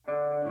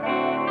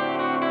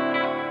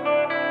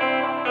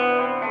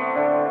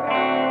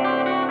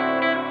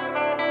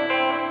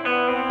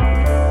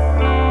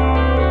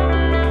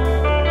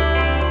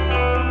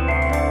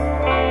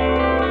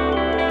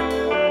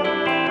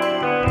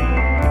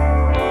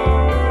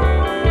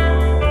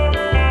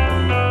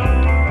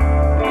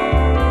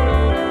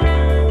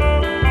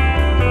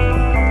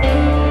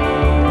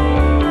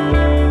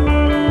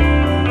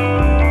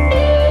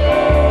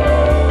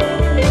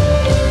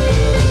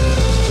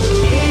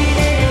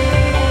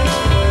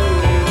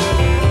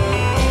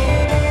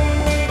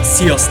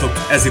Sziasztok!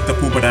 Ez itt a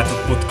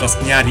Póbarátok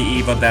Podcast nyári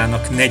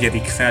évadának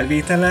 4.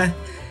 felvétele.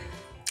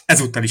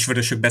 Ezúttal is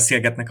vörösök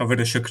beszélgetnek a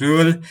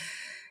vörösökről,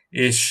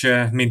 és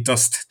mint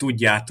azt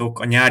tudjátok,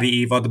 a nyári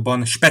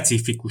évadban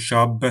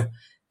specifikusabb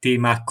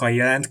témákkal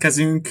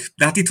jelentkezünk.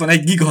 De hát itt van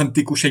egy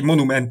gigantikus, egy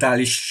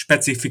monumentális,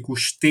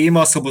 specifikus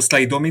téma,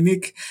 Szoboszlai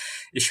Dominik,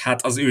 és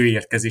hát az ő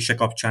érkezése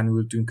kapcsán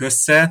ültünk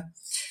össze.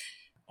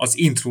 Az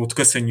intrót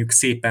köszönjük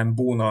szépen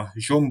Bóna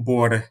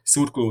Zsombor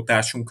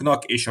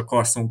szurkolótársunknak és a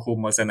Carson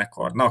Coma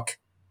zenekarnak.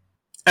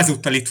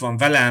 Ezúttal itt van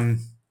velem,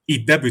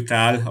 itt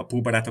debütál a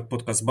Póbarátok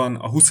Podcastban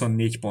a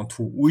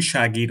 24.hu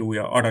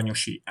újságírója,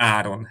 Aranyosi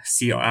Áron.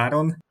 Szia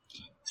Áron!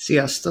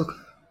 Sziasztok!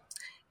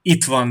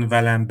 Itt van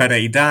velem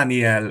Berei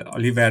Dániel, a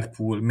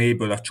Liverpool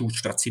Mélyből a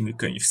csúcsra című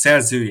könyv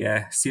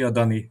szerzője. Szia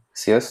Dani!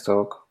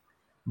 Sziasztok!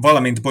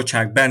 Valamint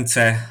Bocsák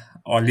Bence,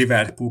 a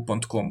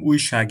Liverpool.com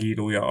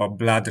újságírója, a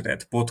Blood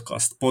Red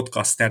Podcast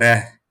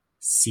podcastere.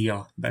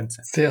 Szia,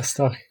 Bence!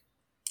 Sziasztok!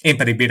 Én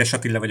pedig Béres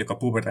Attila vagyok, a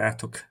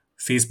Póbarátok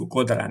Facebook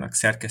oldalának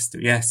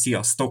szerkesztője.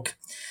 Sziasztok!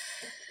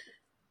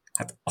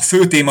 Hát a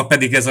fő téma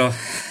pedig ez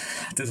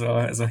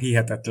a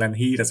hihetetlen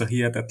hír, ez a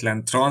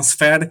hihetetlen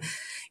transfer,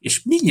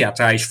 és mindjárt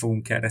rá is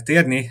fogunk erre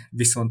térni,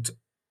 viszont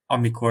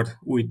amikor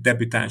új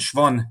debütáns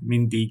van,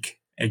 mindig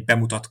egy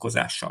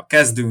bemutatkozással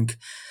kezdünk.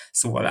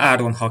 Szóval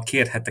Áron, ha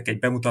kérhetek egy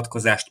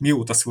bemutatkozást,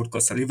 mióta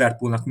szurkolsz a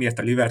Liverpoolnak, miért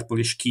a Liverpool,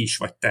 és ki is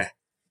vagy te?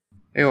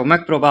 Jó,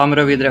 megpróbálom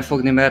rövidre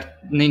fogni, mert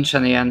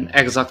nincsen ilyen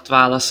exakt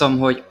válaszom,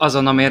 hogy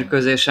azon a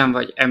mérkőzésen,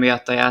 vagy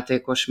emiatt a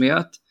játékos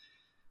miatt.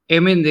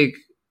 Én mindig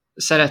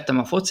szerettem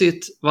a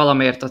focit,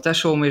 valamiért a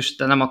tesóm is,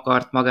 de nem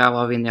akart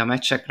magával vinni a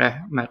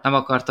meccsekre, mert nem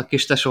akart a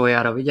kis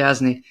tesójára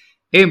vigyázni.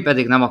 Én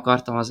pedig nem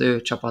akartam az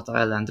ő csapata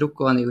ellen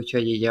drukkolni,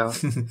 úgyhogy így a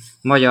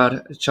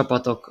magyar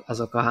csapatok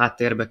azok a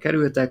háttérbe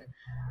kerültek.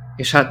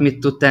 És hát mit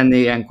tud tenni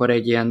ilyenkor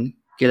egy ilyen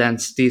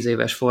 9-10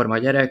 éves forma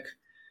gyerek?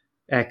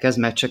 Elkezd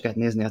meccseket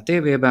nézni a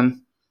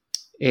tévében,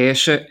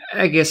 és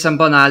egészen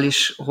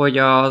banális, hogy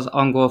az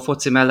angol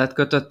foci mellett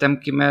kötöttem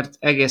ki, mert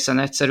egészen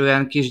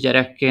egyszerűen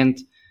kisgyerekként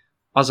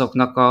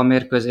azoknak a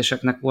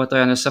mérkőzéseknek volt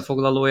olyan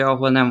összefoglalója,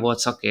 ahol nem volt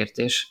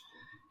szakértés.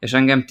 És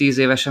engem 10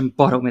 évesen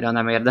baromira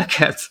nem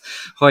érdekelt,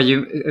 hogy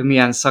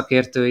milyen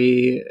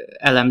szakértői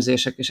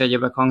elemzések és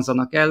egyébek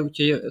hangzanak el,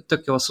 úgyhogy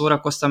tök jól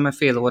szórakoztam, mert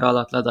fél óra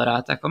alatt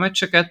ledarálták a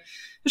meccseket,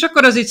 és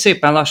akkor az így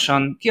szépen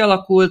lassan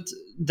kialakult,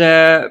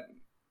 de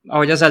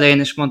ahogy az elején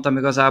is mondtam,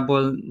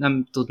 igazából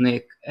nem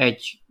tudnék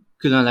egy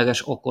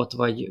különleges okot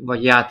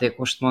vagy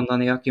játékost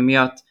mondani, aki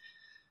miatt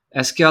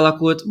ez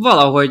kialakult.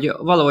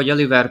 Valahogy a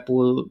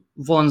Liverpool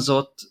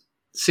vonzott,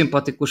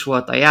 szimpatikus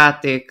volt a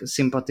játék,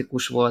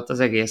 szimpatikus volt az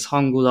egész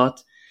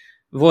hangulat,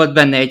 volt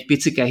benne egy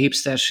picike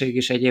hipsterség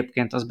is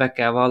egyébként, azt be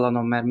kell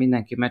vallanom, mert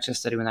mindenki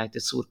Manchester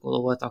United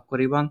szurkoló volt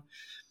akkoriban,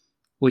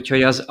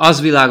 úgyhogy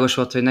az világos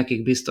volt, hogy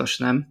nekik biztos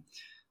nem.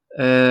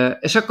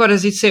 És akkor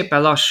ez így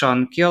szépen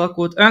lassan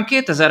kialakult. Olyan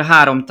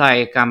 2003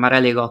 tájékán már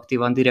elég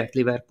aktívan direkt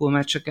Liverpool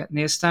meccseket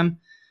néztem,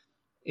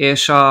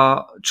 és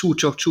a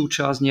csúcsok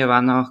csúcsa az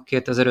nyilván a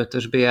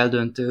 2005-ös BL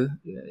döntő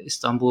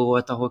Isztambul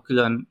volt, ahol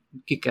külön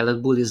ki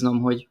kellett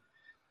buliznom, hogy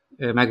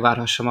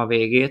megvárhassam a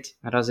végét,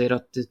 mert azért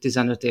ott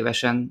 15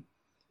 évesen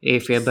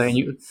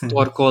éjfélben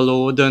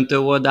torkolló döntő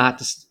volt, de hát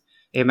ezt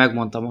én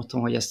megmondtam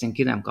otthon, hogy ezt én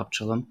ki nem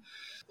kapcsolom.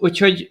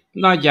 Úgyhogy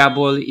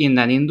nagyjából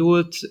innen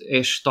indult,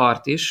 és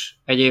tart is.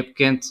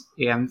 Egyébként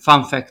ilyen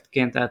fun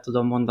fact-ként el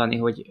tudom mondani,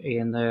 hogy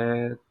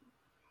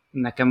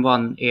nekem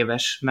van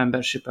éves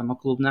membershipem a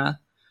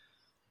klubnál,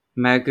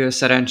 meg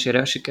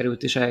szerencsére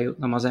sikerült is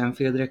eljutnom az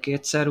Anfieldre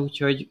 2-szer,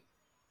 úgyhogy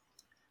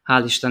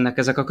hál' Istennek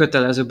ezek a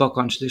kötelező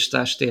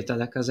bakancslistás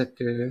tételek,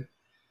 ezek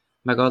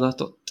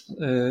megadatott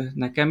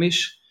nekem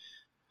is.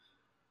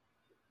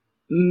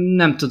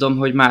 Nem tudom,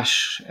 hogy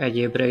más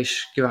egyébre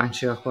is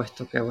kíváncsiak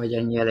vagytok-e, vagy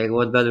ennyi elég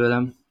volt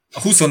belőlem.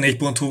 A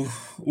 24.hu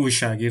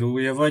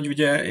újságírója vagy,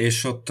 ugye,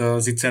 és ott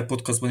az Itzer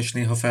Podcastban is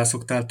néha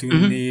felszoktál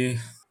tűnni.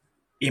 Uh-huh.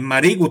 Én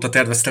már régóta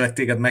terveztelek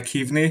téged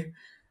meghívni,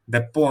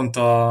 de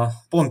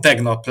pont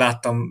tegnap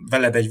láttam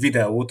veled egy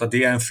videót a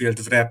The Anfield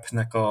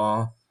Wrap-nek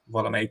a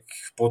valamelyik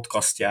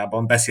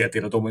podcastjában,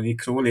 beszéltél a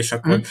Dominikról, és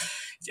akkor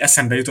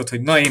eszembe jutott,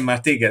 hogy na, én már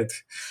téged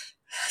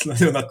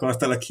nagyon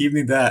akartalak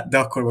hívni, de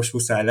akkor most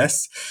muszáj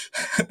lesz.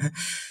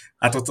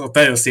 Hát ott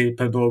nagyon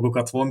szép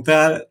dolgokat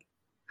mondtál.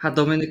 Hát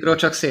Dominikról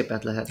csak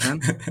szépet lehet, nem?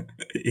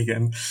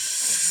 Igen.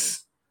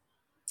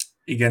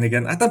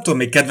 Hát nem tudom,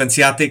 még kedvenc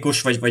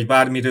játékos vagy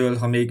bármiről,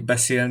 ha még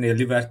beszélnél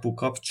Liverpool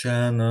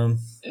kapcsán,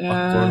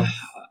 akkor...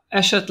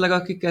 Esetleg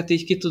akiket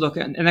így ki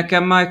tudok...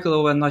 Nekem Michael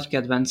Owen nagy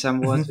kedvencem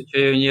volt,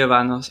 úgyhogy ő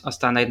nyilván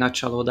aztán egy nagy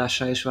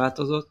csalódássá is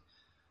változott.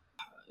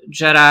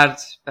 Gerrard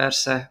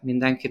persze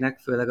mindenkinek,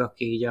 főleg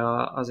aki így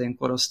az én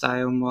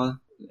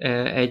korosztályommal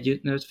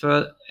együtt nőtt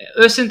föl.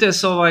 Őszintén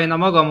szóval én a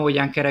maga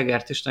módján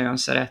Keregert is nagyon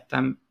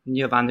szerettem.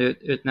 Nyilván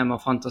őt nem a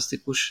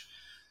fantasztikus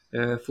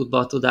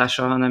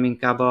futballtudása, hanem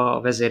inkább a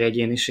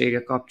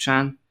vezéregyénisége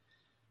kapcsán,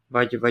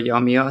 vagy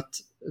amiatt,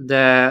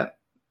 de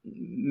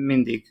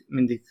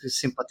mindig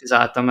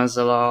szimpatizáltam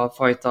ezzel a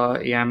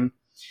fajta ilyen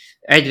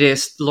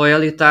egyrészt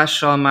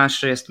lojalitással,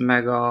 másrészt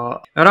meg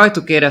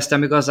rajtuk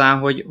éreztem igazán,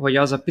 hogy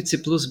az a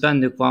pici plusz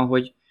bennük van,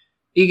 hogy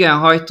igen,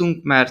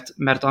 hajtunk,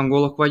 mert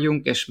angolok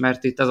vagyunk, és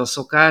mert itt ez a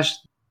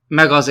szokás,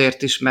 meg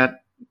azért is,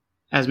 mert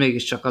ez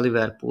mégiscsak a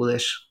Liverpool,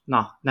 és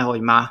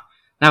nehogy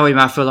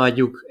már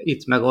föladjuk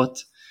itt meg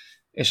ott,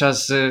 és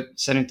az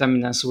szerintem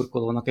minden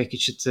szurkolónak egy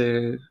kicsit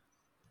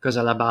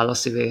közelebb áll a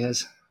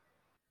szívéhez.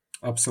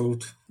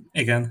 Abszolút,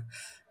 igen.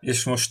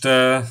 És most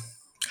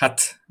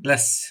hát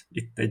lesz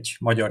itt egy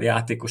magyar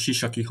játékos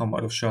is, aki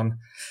hamarosan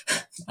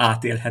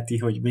átélheti,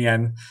 hogy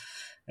milyen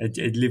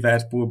egy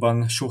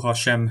Liverpoolban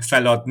sohasem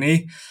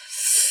feladni.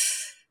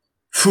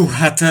 Fú,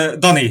 hát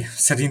Dani,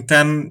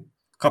 szerintem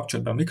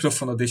kapcsold be a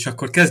mikrofonod, és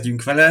akkor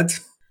kezdjünk veled.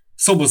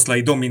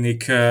 Szoboszlai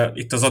Dominik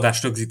itt az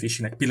adás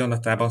rögzítésének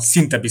pillanatában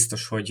szinte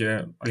biztos, hogy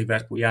a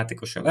Liverpool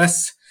játékosa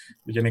lesz.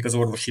 Ugye még az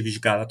orvosi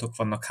vizsgálatok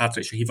vannak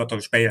hátra, és a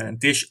hivatalos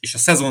bejelentés, és a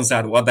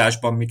szezonzáró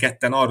adásban mi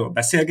ketten arról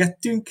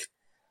beszélgettünk,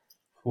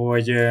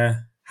 hogy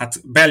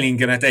hát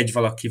Bellinghamet egy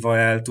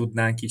valakivel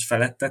tudnánk így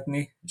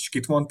felettetni, és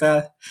kit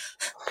mondtál?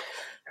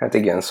 Hát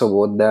igen,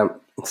 Szobót, de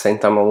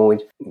szerintem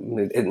amúgy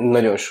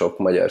nagyon sok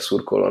magyar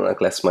szurkolónak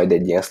lesz majd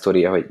egy ilyen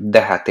sztoria, hogy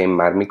de hát én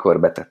már mikor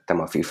betettem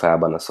a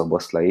FIFA-ban a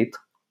Szoboszlait,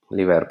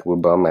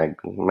 Liverpoolban, meg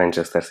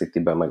Manchester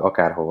Cityben, meg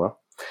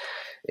akárhova.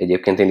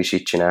 Egyébként én is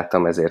így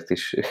csináltam, ezért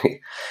is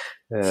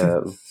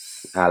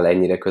áll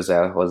ennyire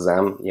közel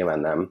hozzám. Nyilván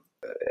nem.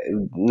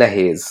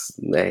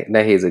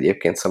 Nehéz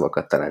egyébként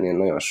szavakat találni,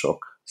 nagyon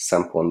sok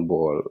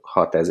szempontból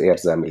hat ez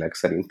érzelmileg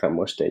szerintem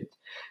most egy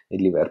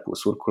Liverpool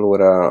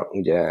szurkolóra.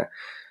 Ugye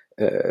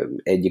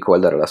egyik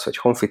oldalról az, hogy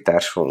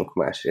honfitársunk,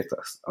 másrészt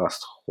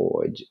azt,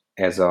 hogy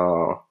ez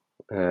a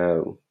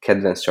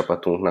kedvenc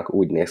csapatunknak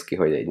úgy néz ki,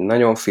 hogy egy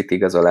nagyon fit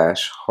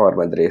igazolás,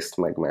 harmadrészt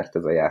meg, mert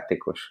ez a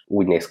játékos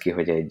úgy néz ki,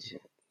 hogy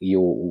egy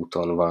jó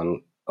úton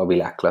van a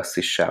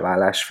világklasszissá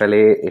válás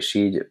felé, és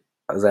így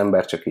az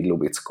ember csak így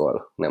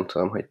lubickol. Nem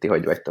tudom, hogy ti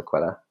hogy vagytok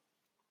vele.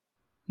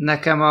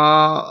 Nekem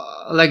a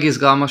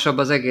legizgalmasabb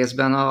az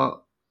egészben,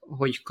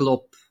 hogy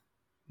Klopp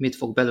mit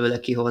fog belőle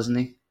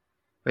kihozni.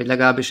 Vagy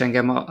legalábbis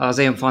engem az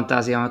én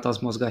fantáziámat az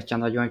mozgatja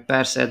nagyon, hogy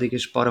persze eddig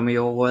is baromi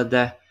jó volt,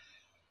 de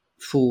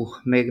fú,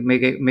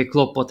 még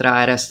Kloppot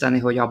ráereszteni,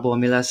 hogy abból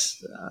mi lesz,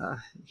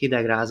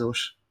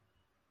 hidegrázós.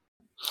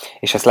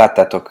 És ezt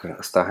láttátok,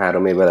 azt a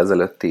 3 évvel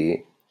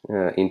ezelőtti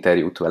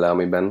interjút vele,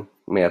 amiben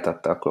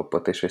méltatta a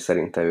Kloppot, és hogy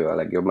szerinte ő a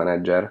legjobb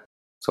menedzser.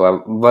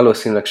 Szóval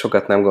valószínűleg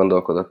sokat nem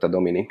gondolkodott a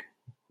Dominik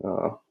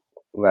a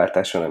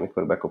váltáson,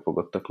 amikor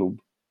bekopogott a klub.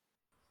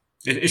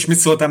 És mit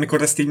szóltál,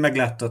 amikor ezt így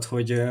megláttad,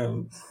 hogy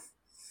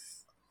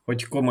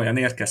komolyan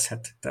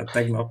érkezhet? Tehát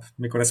tegnap,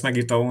 mikor ezt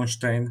megírta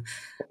Ornstein.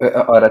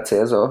 Arra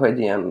célzol, hogy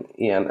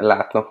ilyen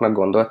látnoknak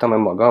gondoltam-e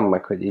magam,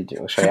 meg hogy így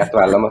a saját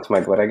vállamat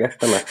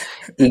megveregettem?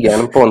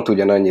 Igen, pont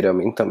ugyanannyira,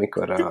 mint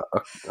amikor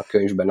a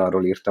könyvben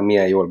arról írtam,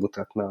 milyen jól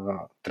mutatna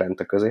a Trent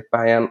a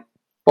középpályán.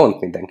 Pont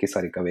mindenki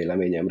szarik a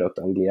véleményemre ott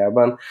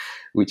Angliában,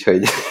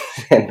 úgyhogy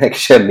ennek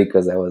semmi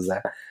köze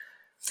hozzá.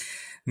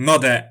 Na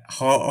de,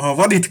 ha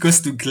van itt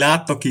köztünk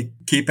látnoki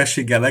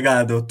képességgel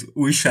megáldott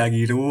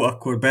újságíró,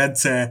 akkor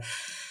Bence,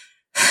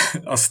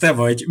 az te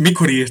vagy.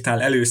 Mikor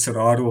írtál először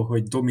arról,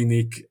 hogy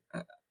Dominik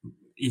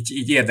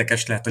így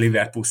érdekes lehet a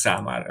Liverpool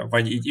számára?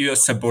 Vagy így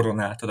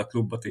összeboronáltad a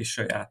klubot és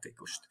a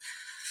játékost?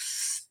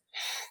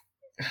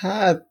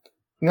 Hát,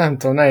 nem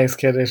tudom, nehéz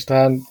kérdés.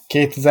 Talán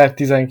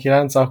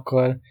 2019,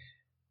 akkor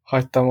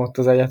hagytam ott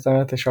az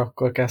egyetemet, és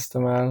akkor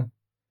kezdtem el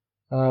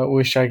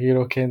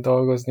újságíróként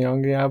dolgozni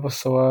Angliába,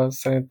 szóval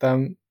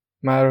szerintem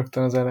már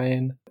rögtön az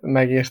elején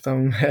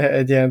megírtam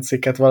egy ilyen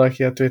cikket,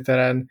 valaki a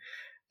Twitteren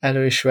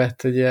elő is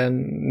vett egy ilyen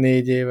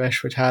 4 éves,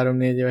 vagy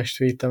 3-4 éves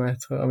tweetemet,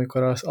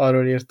 amikor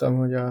arról írtam,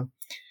 hogy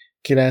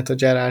ki lehet a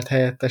Gerrard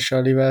helyettese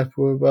a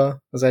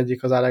Liverpoolba, az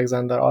egyik az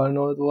Alexander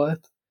Arnold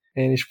volt.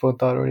 Én is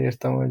pont arról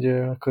írtam, hogy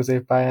a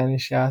középpályán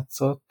is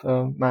játszott,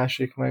 a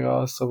másik meg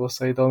a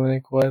Szoboszlai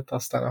Dominik volt,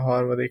 aztán a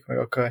harmadik meg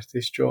a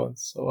Curtis Jones,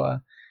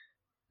 szóval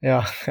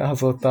ja,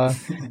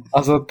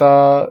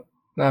 azóta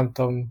nem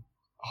tudom,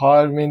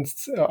 30,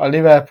 a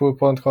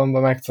Liverpool.com-ba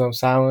meg tudom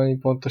számolni,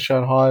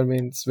 pontosan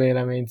 30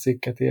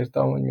 véleménycikket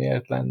írtam, hogy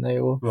miért lenne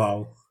jó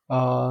Wow.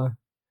 a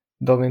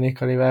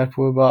Dominik a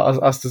Liverpoolba.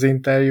 Azt az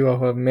interjú,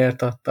 ahol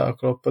miért adta a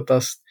Kloppot,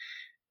 azt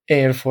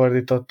én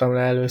fordítottam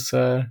le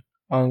először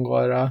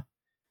angolra,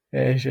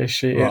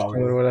 és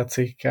írtam róla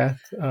cikket.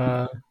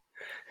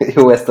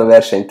 Jó, ezt a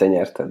versenyt te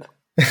nyerted.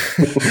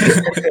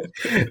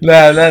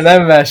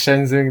 Nem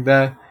versenyzünk,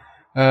 de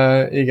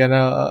igen,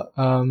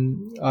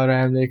 arra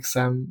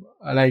emlékszem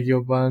a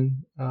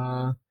legjobban.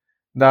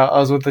 De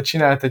azóta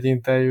csinált egy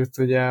interjút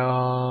ugye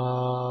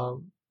a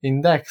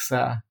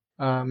Index-el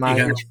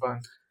májusban.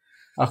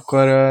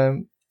 Akkor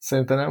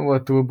szerintem nem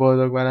volt túl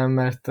boldog velem,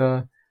 mert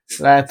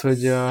lehet,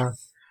 hogy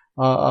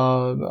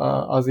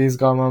az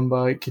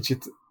izgalmamban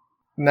kicsit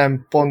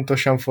nem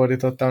pontosan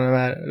fordítottam,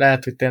 mert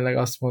lehet, hogy tényleg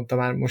azt mondta,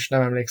 már most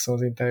nem emlékszem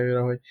az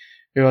interjúra, hogy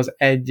ő az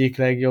egyik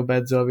legjobb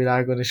edző a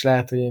világon, és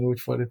lehet, hogy én úgy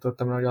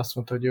fordítottam, hogy azt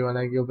mondta, hogy ő a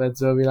legjobb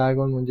edző a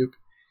világon, mondjuk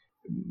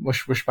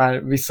most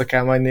már vissza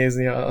kell majd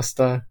nézni azt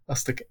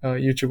a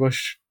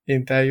YouTube-os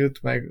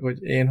interjút, meg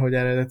hogy én hogy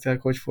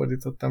eredetileg hogy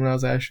fordítottam le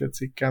az első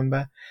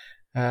cikkembe.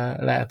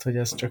 Lehet, hogy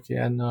ez csak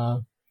ilyen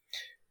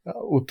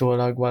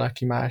utólag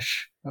valaki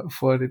más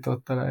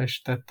fordította le,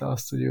 és tette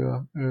azt, hogy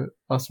ő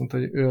azt mondta,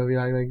 hogy ő a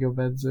világ legjobb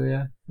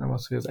edzője, nem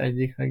az, hogy az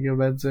egyik legjobb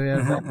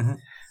edzője,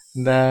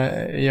 de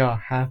ja,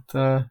 hát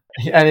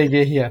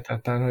eléggé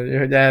hihetetlen,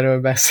 hogy erről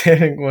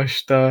beszélünk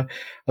most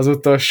az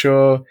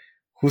utolsó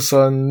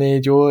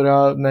 24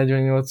 óra,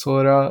 48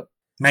 óra.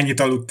 Mennyit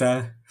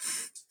aludtál?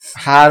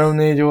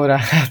 3-4 óra,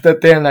 hát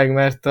tényleg,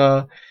 mert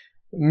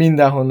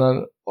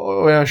mindenhonnan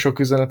olyan sok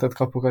üzenetet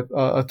kapok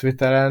a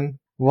Twitteren,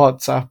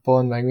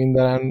 WhatsAppon, meg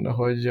mindenen,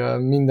 hogy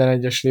minden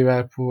egyes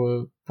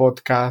Liverpool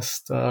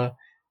podcast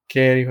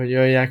kéri, hogy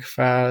jöjjek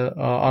fel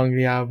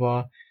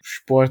Angliába,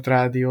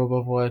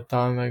 sportrádióba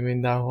voltam, meg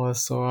mindenhol,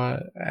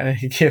 szóval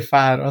eléggé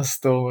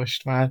fárasztó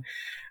most már,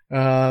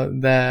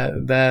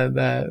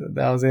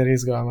 de azért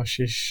izgalmas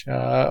is.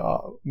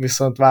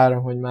 Viszont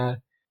várom, hogy már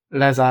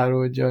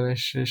lezáródjon,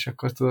 és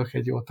akkor tudok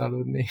egy jót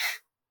aludni.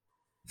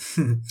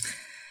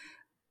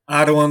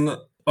 Áron,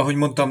 ahogy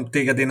mondtam,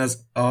 téged én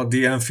a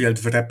The Anfield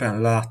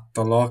Wrap-en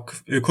láttalak.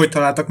 Ők hogy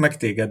találtak meg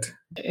téged?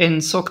 Én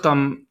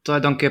szoktam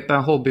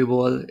tulajdonképpen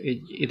hobbiból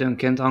így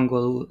időnként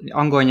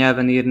angol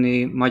nyelven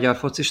írni magyar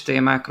focis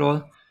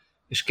témákról,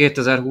 és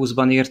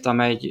 2020-ban írtam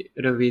egy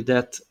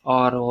rövidet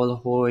arról,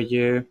 hogy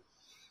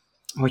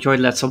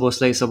lett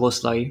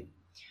Szoboszlai.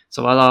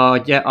 Szóval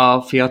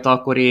a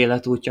fiatalkori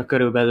életútja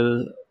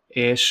körülbelül,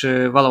 és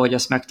valahogy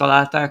ezt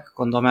megtalálták,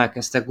 gondolom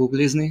elkezdtek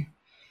googlizni,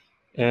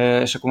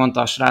 és akkor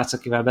mondta a srác,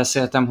 akivel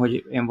beszéltem,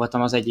 hogy én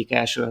voltam az egyik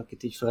első,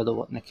 akit így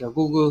feldobott neki a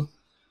Google,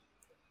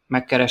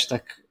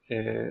 megkerestek,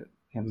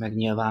 én meg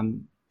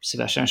nyilván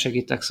szívesen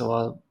segítek,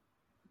 szóval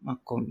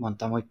akkor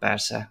mondtam, hogy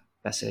persze,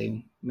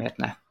 beszéljünk, miért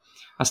ne.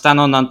 Aztán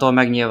onnantól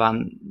meg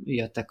nyilván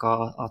jöttek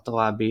a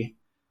további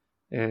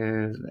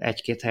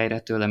egy-két helyre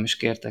tőlem is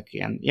kértek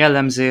ilyen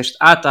jellemzést.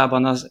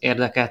 Általában az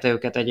érdekelte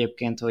őket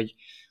egyébként, hogy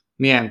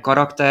milyen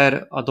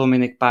karakter a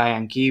Dominik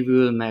pályán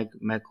kívül,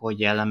 meg hogy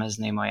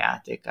jellemezném a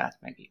játékát,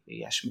 meg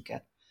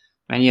ilyesmiket.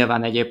 Mert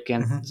nyilván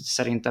egyébként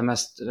szerintem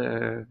ezt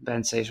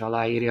Bence is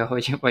aláírja,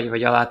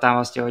 vagy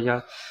alátámasztja, hogy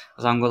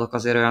az angolok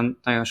azért olyan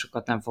nagyon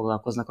sokat nem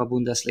foglalkoznak a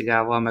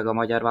Bundesligával, meg a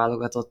magyar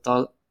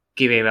válogatottal,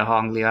 kivéve ha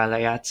Anglia ellen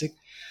játszik,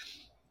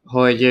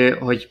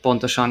 hogy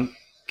pontosan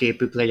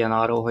képük legyen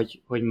arról,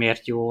 hogy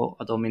miért jó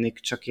a Dominik,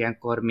 csak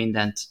ilyenkor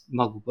mindent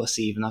magukba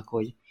szívnak,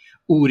 hogy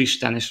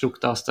úristen, és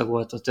rúgta azt a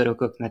gólt a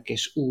törököknek,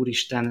 és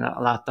úristen,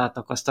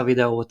 láttátok azt a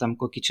videót,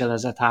 amikor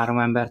kicselezett 3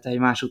 embert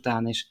egymás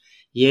után, és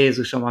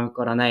Jézusom,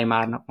 amikor a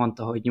Neymarnak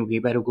mondta, hogy nyugi,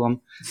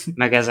 berugom,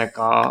 meg ezek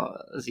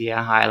az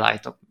ilyen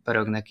highlightok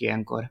pörögnek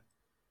ilyenkor.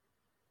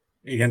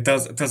 Igen, te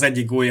az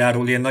egyik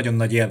góljáról ilyen nagyon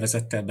nagy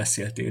élvezettel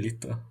beszéltél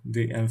itt a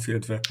The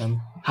Anfield Wrap-en.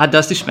 Hát de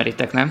azt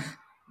ismeritek, nem?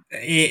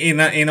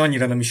 Én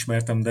annyira nem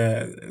ismertem,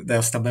 de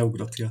aztán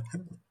beugrott. Ja.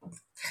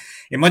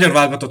 Én magyar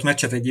válogatott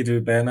meccset egy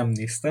időben nem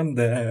néztem,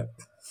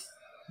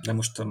 de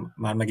most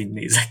már megint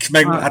nézek.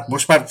 Hát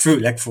most már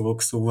főleg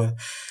fogok, szóval.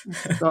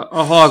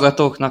 A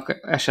hallgatóknak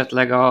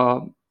esetleg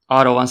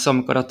arról van szó,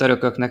 amikor a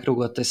törököknek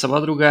rúgott egy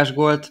szabadrugás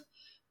gólt,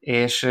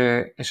 és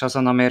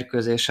azon a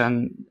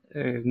mérkőzésen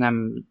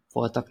nem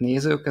voltak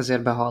nézők,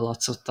 ezért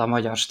behallatszott a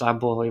magyar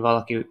stábból, hogy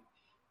valaki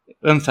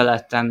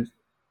önfeledten,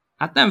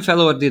 hát nem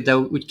felordít, de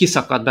úgy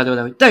kiszakadt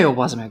belőle, hogy de jó,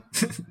 az meg!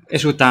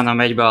 És utána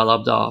megy be a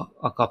labda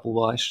a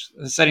kapuba, és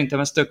szerintem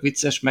ez tök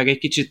vicces, meg egy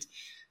kicsit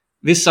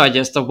visszaadja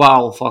ezt a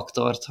wow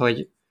faktort,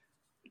 hogy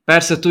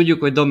persze tudjuk,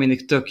 hogy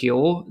Dominik tök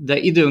jó, de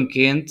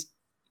időnként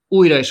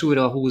újra és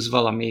újra húz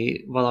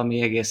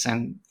valami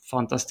egészen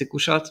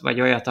fantasztikusat,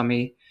 vagy olyat,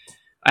 ami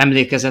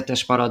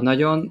emlékezetes marad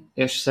nagyon,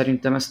 és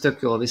szerintem ez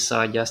tök jól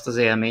visszaadja ezt az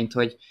élményt,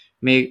 hogy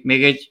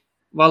még egy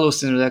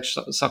valószínűleg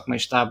szakmai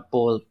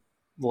stábból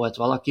volt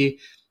valaki,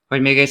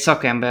 hogy még egy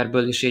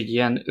szakemberből is egy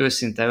ilyen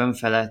őszinte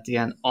önfelett,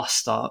 ilyen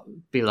azt a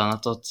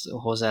pillanatot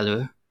hoz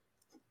elő.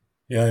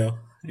 Ja,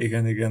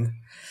 igen.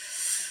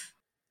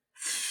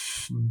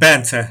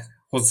 Bence,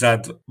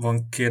 hozzád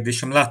van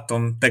kérdésem.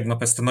 Láttam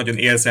tegnap ezt a nagyon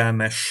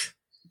érzelmes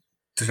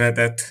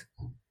threadet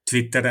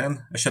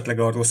Twitteren. Esetleg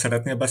arról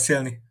szeretnél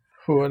beszélni?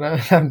 Hú,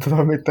 nem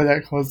tudom, mit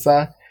tegyek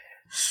hozzá.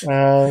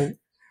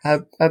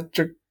 Hát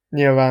csak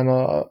nyilván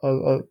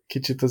a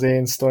kicsit az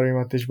én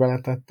sztorimat is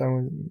beletettem.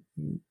 Hogy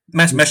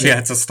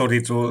mesélhetsz a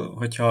sztoritról,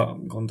 hogyha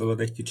gondolod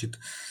egy kicsit.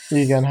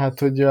 Igen, hát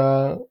hogy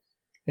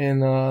én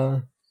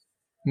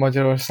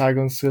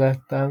Magyarországon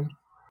születtem.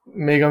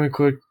 Még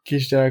amikor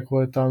kisgyerek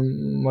voltam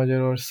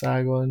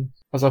Magyarországon,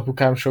 az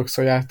apukám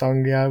sokszor járt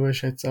Angliába,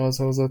 és egyszer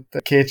hazahozott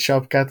 2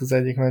 sapkát, az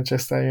egyik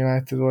Manchester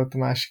United volt, a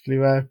másik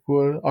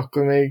Liverpool.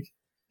 Akkor még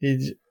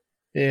így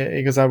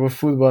igazából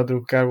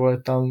futballdrukker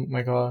voltam,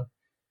 meg a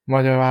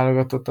magyar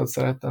válogatottat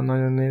szerettem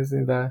nagyon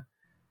nézni, de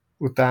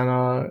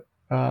utána,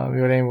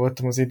 mivel én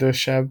voltam az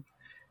idősebb,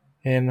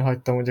 én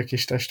hagytam, hogy a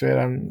kis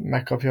testvérem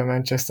megkapja a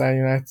Manchester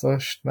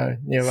United-ost,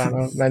 mert nyilván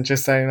a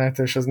Manchester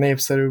United az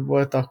népszerűbb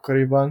volt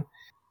akkoriban.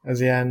 Ez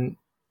ilyen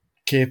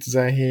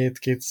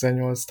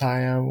 2007-2008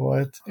 táján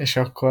volt, és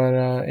akkor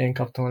én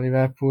kaptam a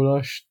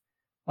Liverpoolos.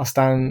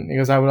 Aztán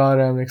igazából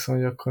arra emlékszem,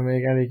 hogy akkor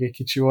még eléggé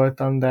kicsi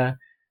voltam, de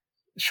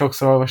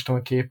sokszor olvastam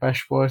a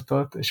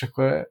Képessportot, és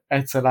akkor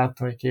egyszer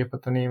láttam egy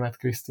képet a német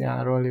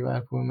Krisztiánról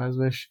Liverpool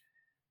mezbe, és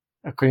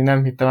akkor én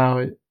nem hittem el,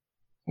 hogy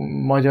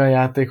magyar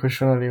játékos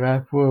van a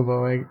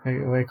Liverpoolban,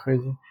 vagy hogy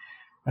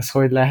ez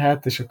hogy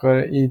lehet, és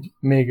akkor így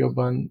még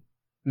jobban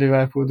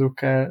Liverpool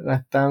drukker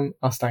lettem,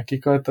 aztán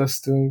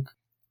kiköltöztünk,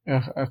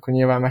 akkor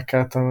nyilván meg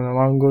kellett tanulnom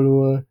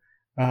angolul,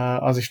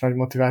 az is nagy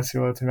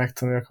motiváció volt, hogy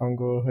megtanuljak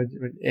angolul, hogy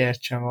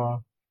értsem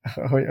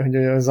hogy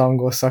az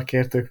angol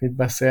szakértők mit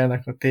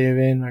beszélnek a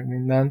tévén, meg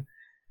minden.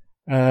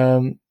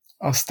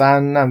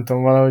 Aztán nem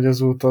tudom, valahogy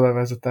az út oda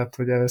vezetett,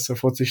 hogy először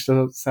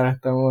focista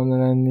szerettem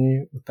volna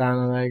lenni,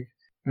 utána meg,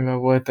 mivel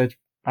volt egy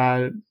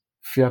pár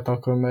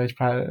fiatalkoromban egy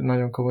pár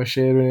nagyon komoly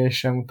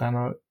sérülésem,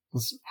 utána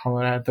az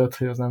hamar eltört,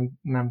 hogy az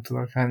nem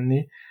tudok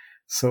lenni,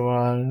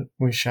 szóval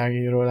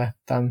újságíró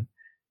lettem,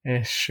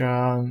 és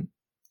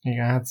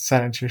igen, hát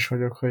szerencsés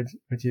vagyok, hogy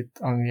itt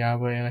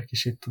Angliában élek,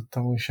 és itt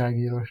tudtam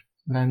újságíró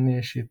lenni,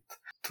 és itt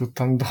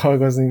tudtam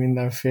dolgozni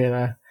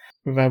mindenféle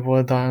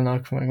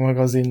weboldalnak, meg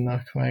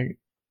magazinnak, meg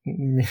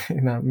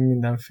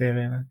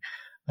mindenfélének.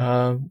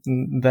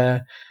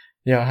 De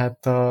ja,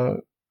 hát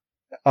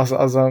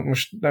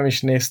most nem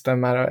is néztem,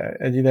 már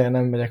egy ideje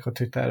nem megyek a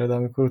Twitterre, de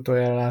amikor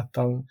utoljára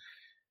láttam,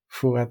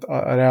 hát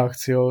a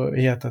reakció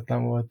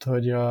hihetetlen volt,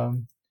 hogy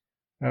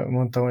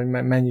mondtam, hogy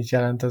mennyit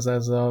jelent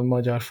ez a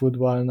magyar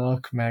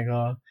futballnak, meg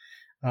a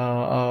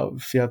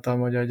fiatal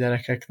magyar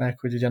gyerekeknek,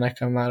 hogy ugye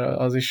nekem már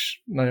az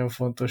is nagyon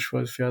fontos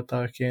volt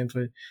fiatalként,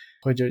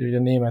 hogy ugye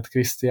német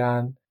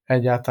Krisztián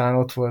egyáltalán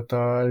ott volt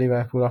a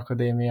Liverpool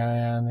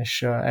akadémiáján,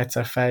 és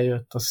egyszer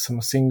feljött, azt hiszem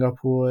a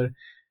Szingapúr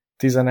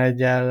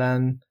 11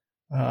 ellen,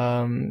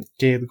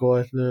 2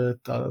 gólt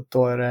lőtt, a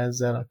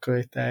Torreszel, a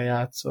Kölytel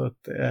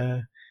játszott,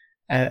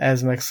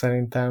 ez meg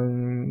szerintem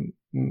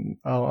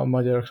a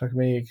magyaroknak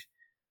még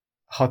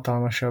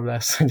hatalmasabb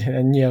lesz,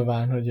 ugye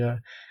nyilván, hogy a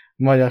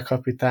magyar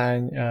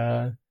kapitány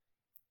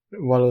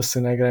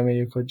valószínűleg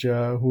reméljük, hogy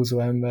húzó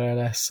embere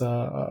lesz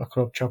a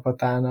Klopp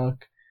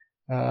csapatának.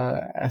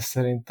 Ez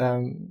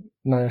szerintem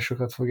nagyon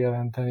sokat fog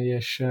jelenteni,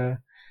 és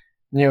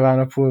nyilván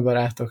a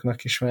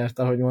poolbarátoknak is, mert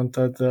ahogy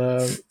mondtad,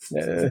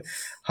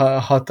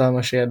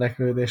 hatalmas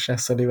érdeklődés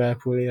lesz a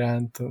Liverpool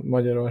iránt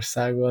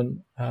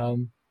Magyarországon.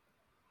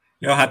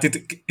 Ja, hát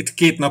itt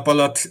 2 nap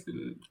alatt,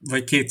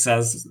 vagy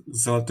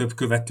 200-zal több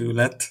követő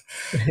lett,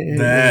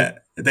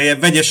 de ilyen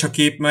vegyes a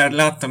kép, mert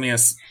láttam ilyen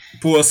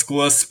Paul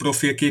Scholes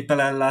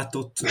profilképpel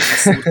ellátott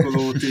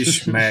szurkolót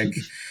is, meg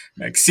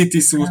City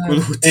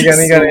szurkolót is.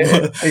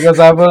 Igen,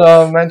 igazából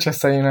a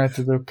Manchester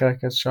United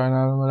drukkereket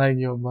sajnálom a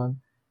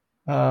legjobban.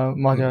 A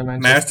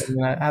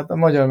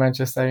magyar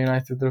Manchester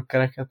United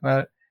drukkereket,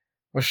 mert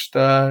most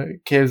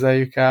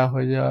képzeljük el,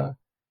 hogy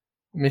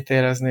mit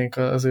éreznénk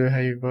az ő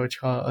helyükbe,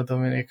 hogyha a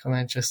Dominik a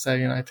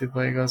Manchester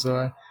Unitedba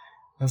igazol.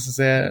 Az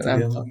azért nem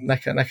tudom,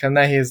 nekem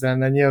nehéz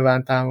lenne,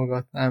 nyilván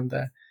támogatnám,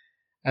 de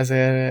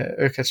ezért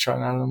őket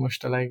sajnálom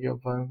most a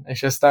legjobban.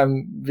 És ezt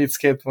nem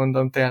viccként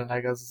mondom,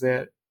 tényleg az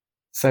azért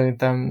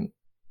szerintem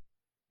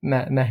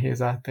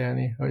nehéz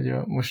átélni, hogy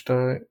most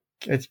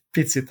egy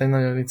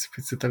nagyon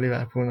picit a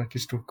Liverpoolnak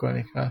is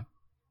drukkolni kell.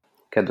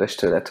 Kedves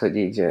tőled, hogy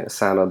így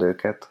szánod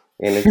őket.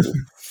 Én egy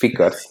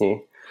fikarcnyi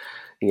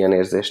ilyen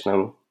érzést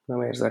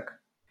nem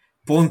érzek.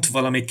 Pont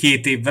valami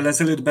 2 évvel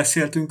ezelőtt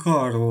beszéltünk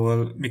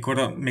arról,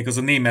 mikor még az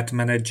a német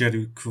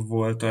menedzserük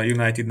volt a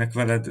Unitednek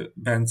veled,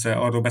 Bence,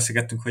 arról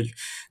beszélgettünk, hogy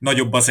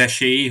nagyobb az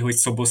esély, hogy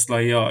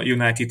Szoboszlai a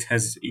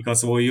Unitedhez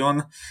igazoljon.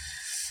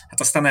 Hát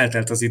aztán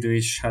eltelt az idő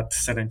is, hát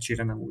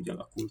szerencsére nem úgy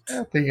alakult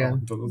hát igen, a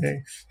dolog.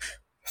 Igen.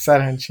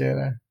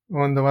 Szerencsére.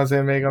 Mondom,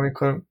 azért még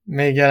amikor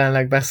még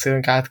jelenleg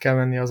beszélünk, át kell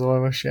menni az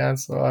orvosján,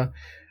 szóval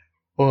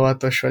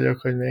óvatos vagyok,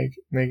 hogy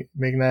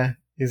még ne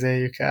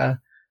izéljük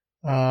el.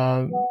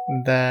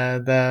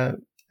 De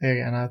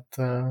igen, hát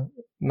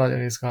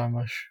nagyon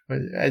izgalmas.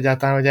 Hogy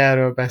egyáltalán, hogy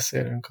erről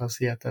beszélünk, az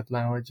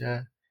hihetetlen, hogy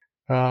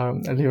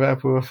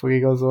Liverpool fog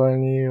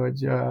igazolni,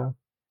 hogy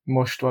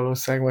most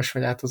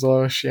megy át az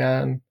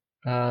orvosján.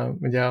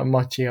 Ugye a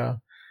Matyi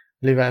a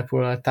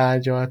Liverpool-al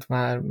tárgyalt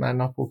már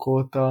napok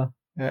óta.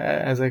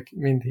 Ezek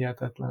mind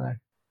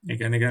hihetetlenek.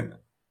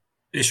 Igen.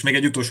 És még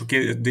egy utolsó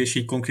kérdés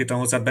így konkrétan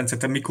hozzá, Bence,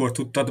 te mikor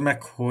tudtad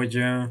meg,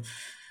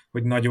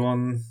 hogy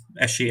nagyon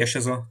esélyes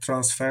ez a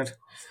transfer?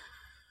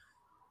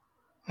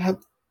 Hát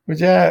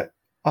ugye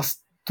azt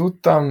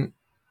tudtam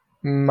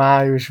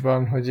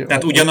májusban, hogy...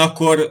 Tehát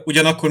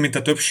ugyanakkor, mint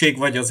a többség,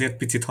 vagy azért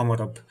picit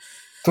hamarabb?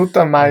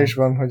 Tudtam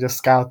májusban, hogy a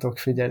scoutok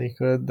figyelik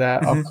őt, de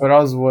akkor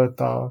az volt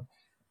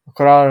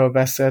akkor arról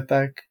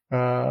beszéltek,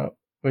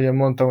 ugye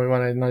mondtam, hogy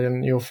van egy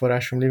nagyon jó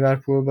forrásom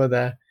Liverpoolba,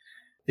 de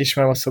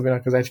ismerem a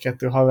Szobinak az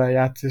 1-2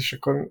 haverját, és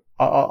akkor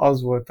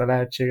az volt a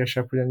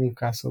lehetségesebb, hogy a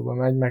Newcastle-ba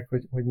megy, meg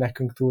hogy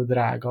nekünk túl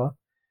drága.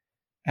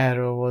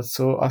 Erről volt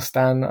szó.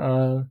 Aztán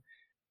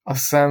azt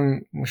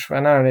hiszem, most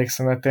már nem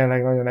emlékszem, mert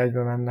tényleg nagyon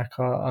egybe mennek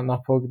a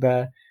napok,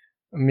 de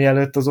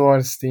mielőtt az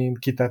Ornstein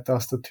kitette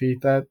azt a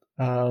tweetet,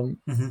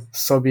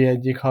 Szobi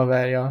egyik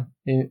haverja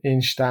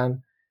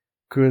Instán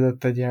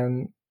küldött egy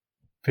ilyen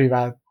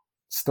privát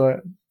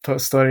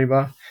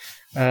sztoriba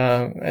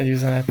egy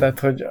üzenetet,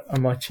 hogy a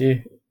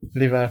Matyi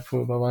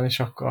Liverpoolban van, és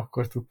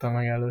akkor tudtam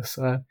meg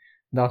először.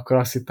 De akkor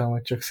azt hittem,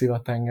 hogy csak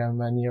szivat engem,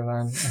 mert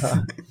nyilván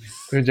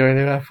tudja, hogy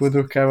Liverpool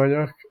drukker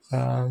vagyok.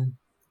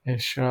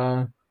 És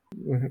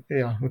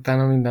ja,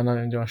 utána minden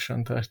nagyon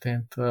gyorsan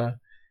történt.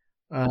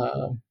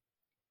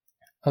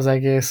 Az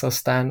egész,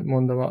 aztán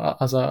mondom,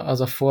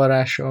 az a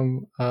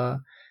forrásom,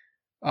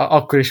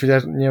 akkor is ugye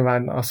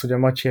nyilván az, hogy a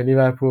Matyi a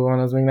Liverpool van,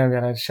 az még nem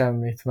jelent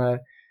semmit,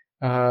 mert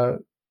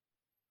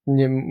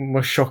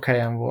most sok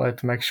helyen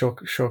volt, meg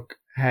sok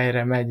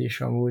helyre megy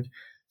is amúgy,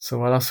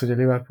 szóval az, hogy a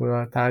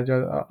Liverpool-val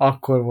tárgyal,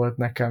 akkor volt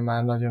nekem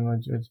már nagyon,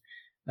 hogy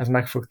ez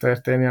meg fog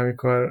történni,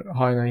 amikor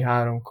hajnali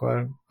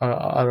 3-kor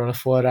arról a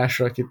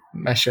forrásról, akit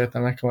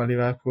meséltem nekem a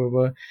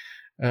Liverpoolból,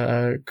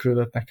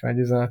 küldött nekem egy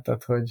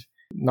üzenetet, hogy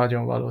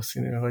nagyon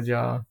valószínű, hogy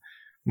a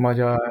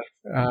magyar,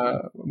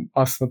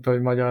 azt mondta,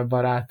 hogy magyar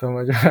barátom,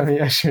 vagy valami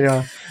ilyesmi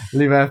a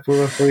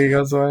Liverpoolba fog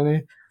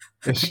igazolni,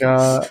 és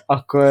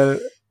akkor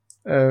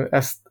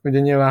ezt ugye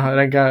nyilván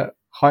reggel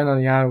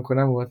hajnali 3-kor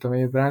nem voltam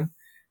ébren,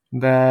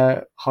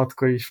 de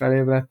 6-kor is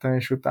felébredtem,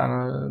 és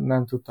utána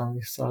nem tudtam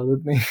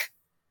visszaaludni.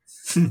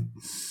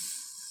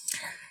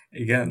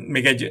 Igen,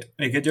 még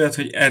egy olyat,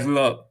 hogy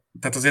erről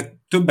tehát azért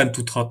többen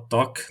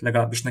tudhattak,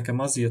 legalábbis nekem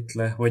az jött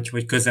le,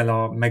 hogy közel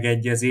a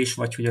megegyezés,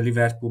 vagy hogy a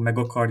Liverpool meg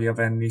akarja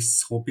venni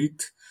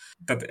Szobit.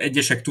 Tehát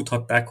egyesek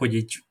tudhatták, hogy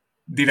így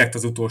direkt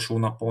az utolsó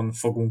napon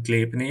fogunk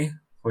lépni,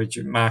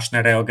 hogy más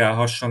ne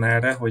reagálhasson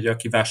erre, hogy a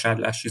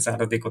kivásárlási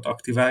záradékot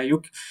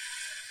aktiváljuk.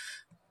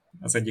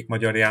 Az egyik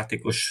magyar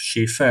játékos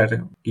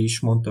Schäfer is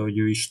mondta, hogy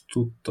ő is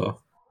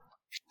tudta.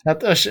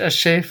 Hát a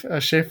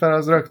Schäfer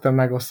az rögtön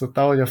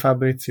megosztotta, ahogy a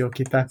Fabrizio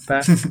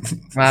kitette.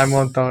 Már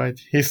mondta, hogy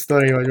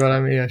history, vagy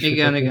valami ilyesmi.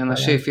 Igen, a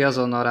Schäfi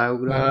azonnal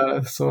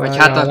ráugrott. Szóval vagy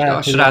hát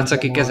a srác,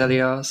 aki kezeli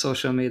a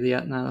social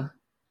médiát nála.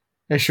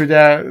 És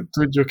ugye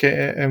tudjuk,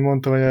 én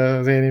mondtam, hogy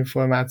az én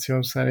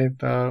információm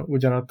szerint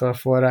ugyanattól a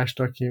forrást,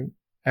 aki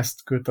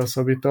ezt küldte a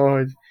Szobitól,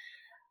 hogy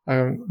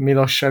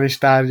Milossal is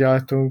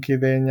tárgyaltunk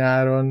idén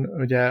nyáron,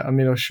 ugye a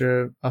Milos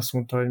azt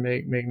mondta, hogy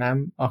még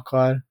nem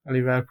akar a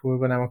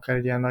Liverpoolban, nem akar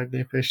egy ilyen nagy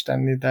lépést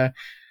tenni, de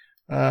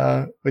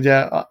ugye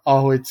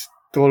ahogy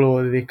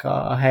tolódik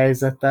a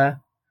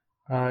helyzete,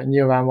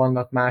 nyilván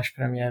vannak más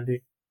Premier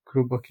League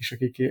klubok is,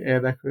 akik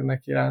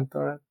érdeklődnek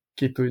iránta,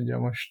 ki tudja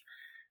most.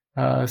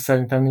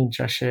 Szerintem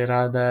nincs esély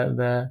rá,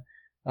 de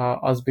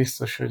az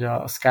biztos, hogy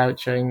a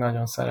scoutjaink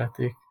nagyon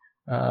szeretik,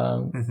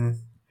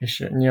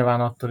 és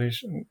nyilván attól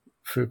is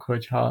függ,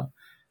 hogyha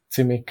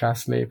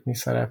Cimikász lépni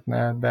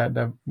szeretne,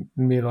 de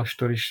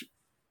Milostól is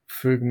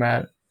függ,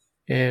 mert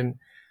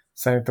én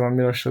szerintem a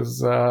Milos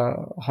az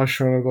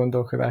hasonló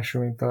gondolkodású,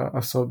 mint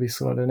a Szobi,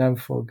 szóval ő nem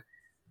fog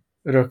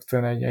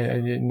rögtön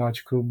egy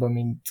nagy klubba,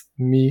 mint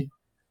mi,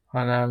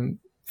 hanem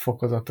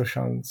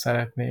fokozatosan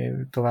szeretné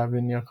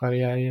továbbvinni a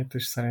karrierjét,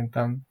 és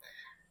szerintem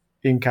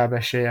inkább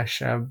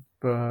esélyesebb,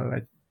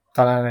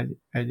 talán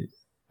egy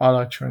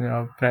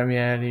alacsonyabb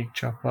Premier League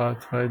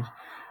csapat, vagy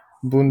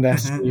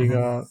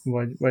Bundesliga,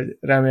 vagy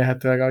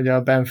remélhetőleg ugye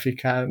a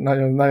Benfica,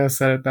 nagyon, nagyon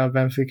szeretne a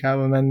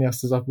Benficába menni,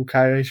 azt az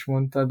apukája is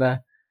mondta,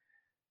 de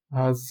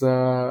az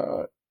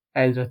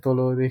egyre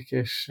tolódik,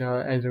 és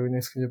egyre úgy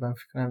néz ki, hogy a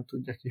Benfica nem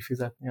tudja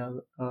kifizetni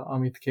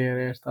amit kér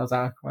érte az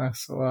Alkmaar,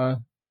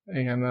 szóval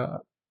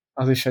igen,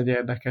 az is egy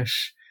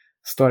érdekes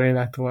sztori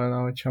lett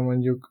volna, hogyha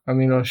mondjuk a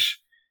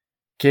Milos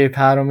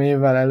 2-3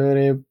 évvel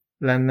előrébb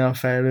lenne a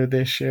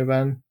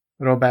fejlődésében,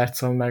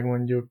 Robertson meg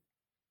mondjuk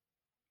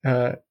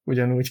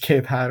ugyanúgy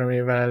 2-3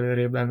 évvel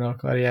előrébb lenne a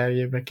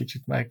karrierjében,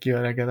 kicsit már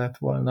kiöregedett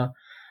volna,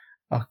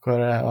 akkor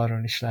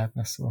arról is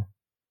lehetne szó.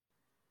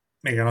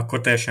 Igen,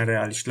 akkor teljesen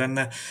reális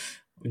lenne.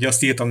 Ugye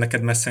azt írtam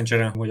neked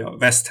Messengeren, hogy a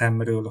West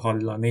Hamről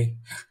hallani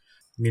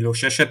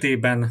Milos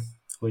esetében,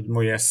 hogy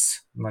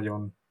Moyes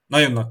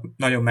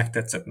nagyon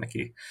megtetszett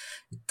neki.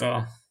 Itt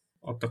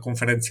a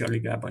konferencia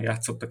ligában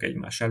játszottak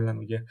egymás ellen,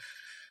 ugye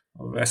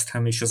a West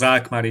Ham és az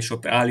Alkmaar, és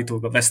ott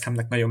állítólag a West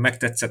Hamnek nagyon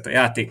megtetszett a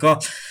játéka,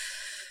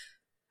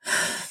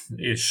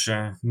 és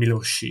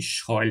Milos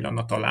is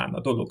hajlana talán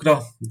a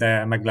dologra,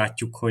 de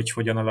meglátjuk, hogy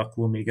hogyan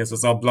alakul még ez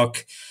az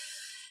ablak.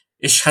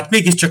 És hát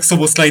mégiscsak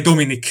Szoboszlai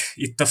Dominik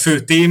itt a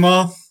fő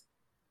téma.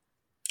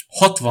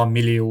 60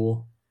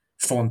 millió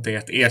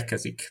fontért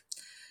érkezik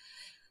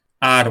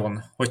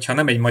áron, hogyha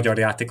nem egy magyar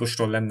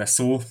játékosról lenne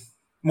szó,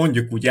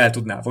 mondjuk úgy el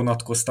tudnál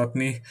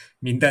vonatkoztatni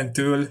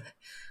mindentől,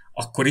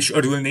 akkor is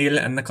örülnél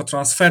ennek a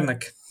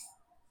transfernek?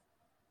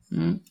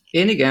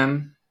 Én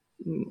igen.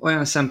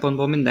 Olyan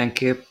szempontból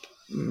mindenképp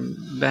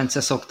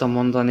Bence szokta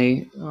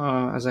mondani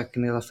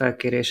ezeknél a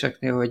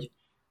felkéréseknél, hogy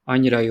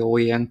annyira jó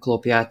ilyen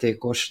Klopp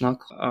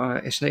játékosnak,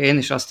 és én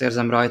is azt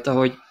érzem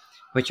rajta,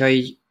 hogyha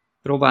így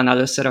próbálnál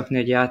összerakni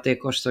egy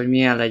játékost, hogy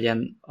milyen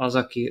legyen az,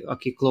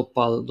 aki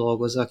Kloppal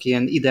dolgozik, aki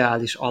ilyen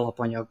ideális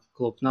alapanyag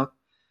Kloppnak,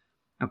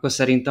 akkor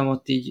szerintem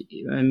ott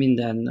így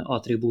minden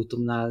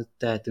attribútumnál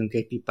tehetünk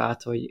egy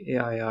pipát, hogy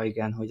ja,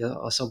 igen, hogy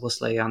a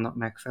Szoboszlai annak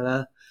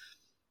megfelel.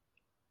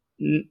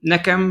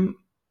 Nekem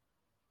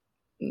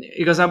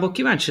igazából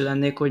kíváncsi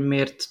lennék, hogy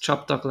miért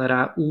csaptak le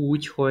rá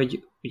úgy,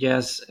 hogy ugye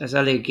ez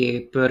eléggé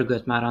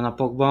pörgött már a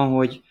napokban,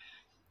 hogy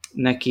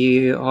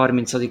neki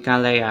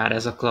 30-án lejár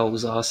ez a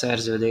klauza a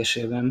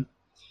szerződésében.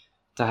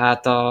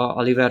 Tehát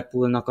a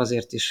Liverpoolnak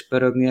azért is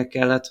pörögnie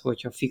kellett,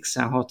 hogyha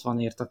fixen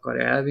 60-ért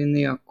akarja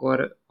elvinni,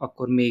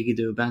 akkor még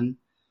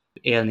időben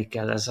élni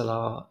kell ezzel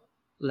a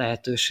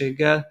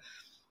lehetőséggel.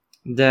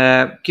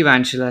 De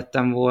kíváncsi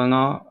lettem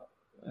volna,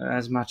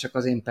 ez már csak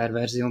az én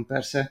perverzióm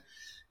persze,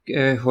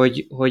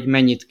 hogy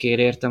mennyit kér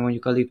érte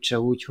mondjuk a Lipcse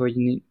úgy,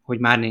 hogy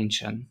már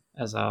nincsen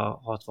ez a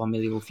 60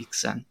 millió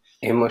fixen.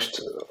 Én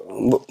most,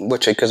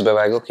 bocs, hogy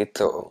közbevágok,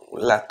 itt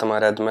láttam a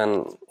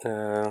Redman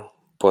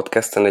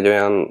podcasten egy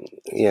olyan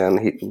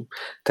ilyen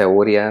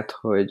teóriát,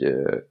 hogy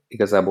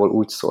igazából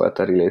úgy szólt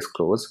a release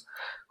clause,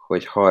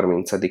 hogy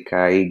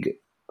 30-áig,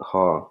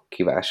 ha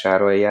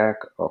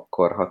kivásárolják,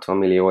 akkor 60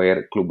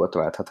 millióért klubot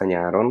válthat a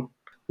nyáron.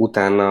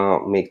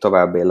 Utána még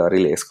tovább él a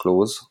release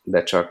clause,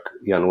 de csak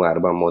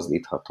januárban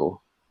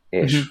mozdítható.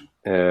 És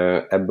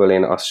ebből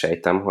én azt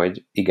sejtem,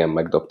 hogy igen,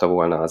 megdobta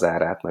volna az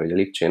árát, mert ugye a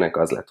Lipcsének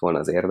az lett volna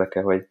az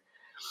érdeke, hogy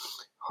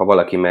ha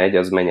valaki megy,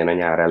 az menjen a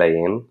nyár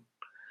elején,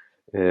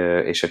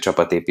 és a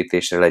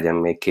csapatépítésre legyen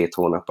még 2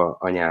 hónap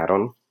a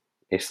nyáron,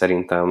 és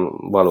szerintem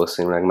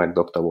valószínűleg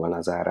megdobta volna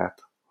az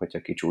árát,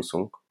 hogyha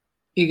kicsúszunk.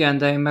 Igen,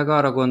 de én meg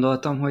arra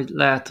gondoltam, hogy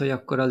lehet, hogy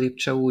akkor a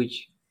Lipcse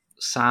úgy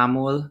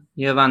számol.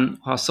 Nyilván,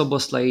 ha a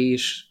Szoboszlai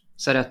is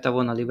szerette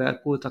volna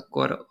Liverpoolt,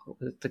 akkor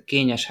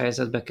kényes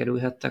helyzetbe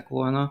kerülhettek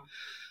volna.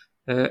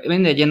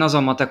 Mindegy, én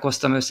azon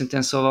matekoztam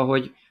őszintén szóval,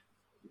 hogy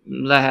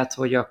lehet,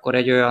 hogy akkor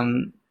egy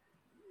olyan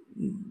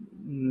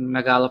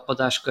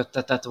megállapodás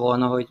köttetett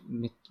volna, hogy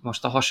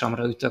most a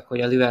hasamra ütök,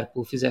 hogy a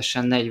Liverpool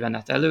fizessen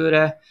 40-et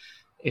előre,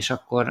 és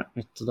akkor,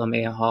 mit tudom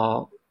én,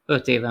 ha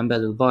 5 éven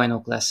belül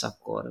bajnok lesz,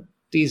 akkor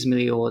 10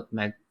 milliót,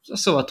 meg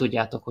szóval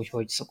tudjátok,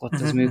 hogy szokott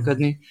ez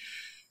működni.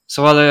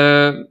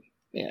 Szóval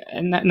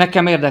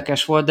nekem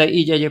érdekes volt, de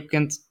így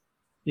egyébként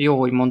jó,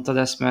 hogy mondtad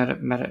ezt,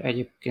 mert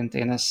egyébként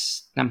én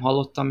ezt nem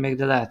hallottam még,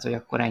 de lehet, hogy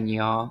akkor ennyi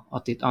a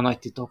nagy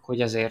titok,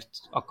 hogy ezért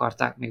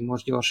akarták még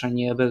most gyorsan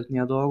nyílbe ütni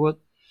a dolgot.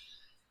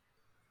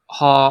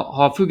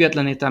 Ha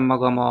függetlenítem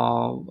magam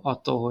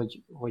attól,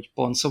 hogy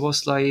pont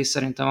Szoboszlai,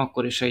 szerintem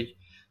akkor is egy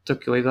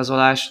tök jó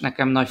igazolás.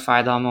 Nekem nagy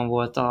fájdalmam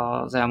volt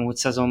az elmúlt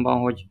szezonban,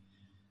 hogy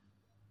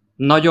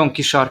nagyon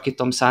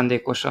kisarkítom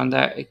szándékosan,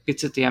 de egy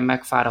picit ilyen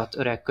megfáradt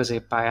öreg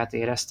középpályát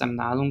éreztem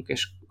nálunk,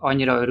 és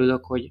annyira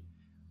örülök,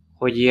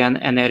 hogy ilyen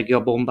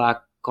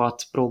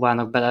energiabombákat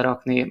próbálnak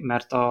belerakni,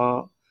 mert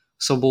a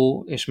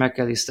Szobó és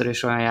McAllister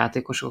is olyan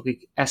játékosok,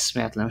 akik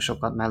eszméletlenül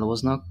sokat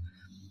melóznak.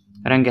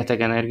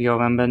 Rengeteg energia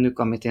van bennük,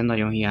 amit én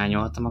nagyon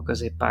hiányoltam a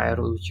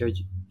középpályáról,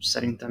 úgyhogy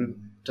szerintem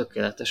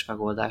tökéletes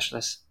megoldás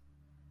lesz.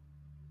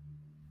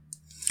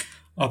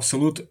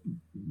 Abszolút.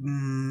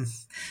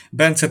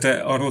 Bence,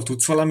 te arról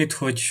tudsz valamit,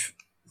 hogy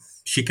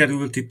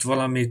sikerült itt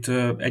valamit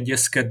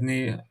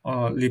egyezkedni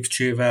a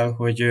Lipcsével,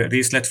 hogy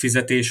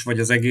részletfizetés, vagy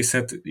az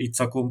egészet itt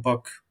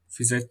szakompak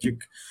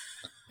fizetjük?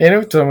 Én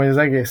úgy tudom, hogy az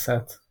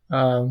egészet.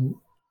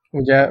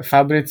 Ugye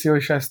Fabrizio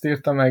is ezt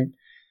írta, meg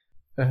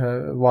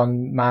van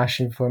más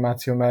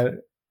információ, mert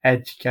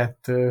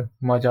 1-2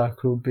 magyar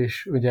klub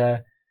is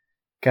ugye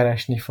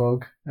keresni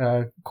fog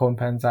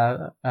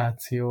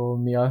kompenzáció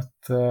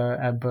miatt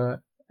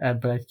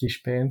ebből egy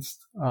kis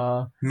pénzt.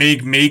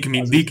 Még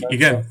mindig?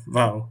 Igen?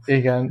 Wow.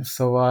 Igen,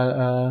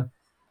 szóval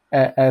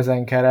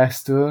ezen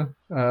keresztül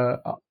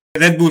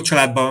Red Bull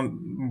családban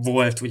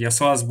volt ugye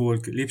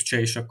Salzburg, Lipcse,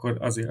 és akkor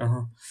azért,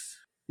 aha.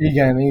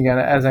 Igen,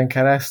 ezen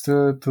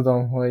keresztül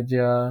tudom,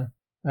 hogy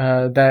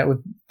de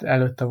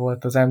előtte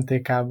volt az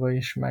MTK-ba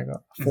is, meg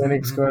a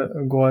Phoenix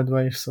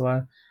Goldba is,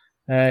 szóval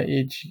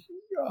így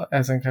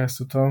ezen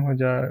keresztül tudom, hogy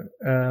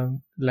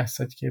lesz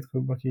 1-2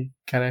 klub, aki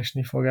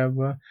keresni fog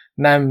ebből.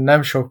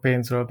 Nem sok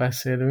pénzről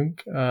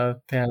beszélünk,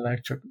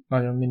 tényleg csak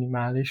nagyon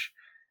minimális,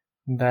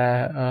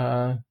 de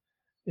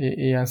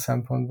ilyen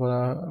szempontból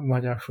a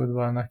magyar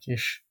futballnak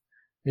is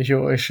és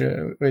jó, és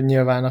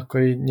nyilván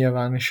akkor így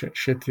nyilván is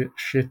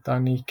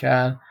sítani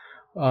kell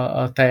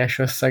a teljes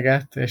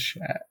összeget, és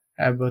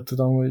ebből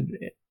tudom,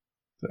 hogy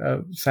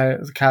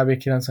kb.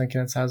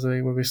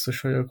 99%-ban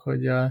biztos vagyok,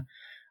 hogy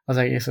az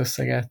egész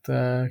összeget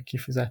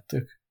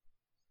kifizettük.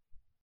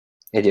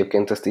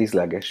 Egyébként ezt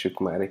ízlegessük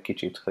már egy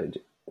kicsit,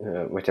 hogy,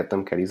 vagy hát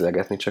nem kell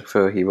ízlegetni, csak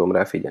felhívom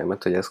rá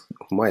figyelmet, hogy ez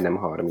majdnem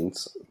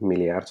 30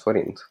 milliárd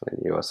forint,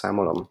 hogy jól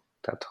számolom.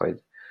 Tehát,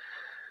 hogy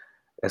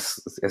ez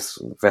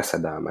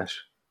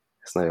veszedelmes.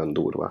 Ez nagyon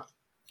durva.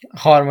 A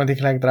harmadik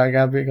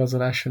legdrágább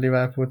igazolás a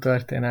Liverpool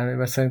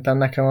történelmében. Szerintem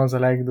nekem az a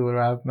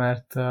legdurvább,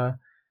 mert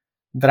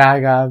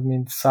drágább,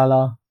 mint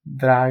Salah,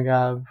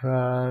 drágább,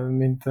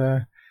 mint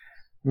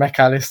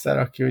McAllister,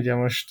 aki ugye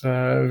most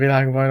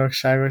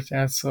világbajnokságot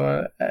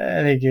játszol.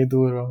 Eléggé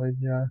durva, hogy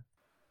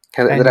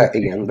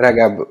igen,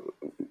 drágább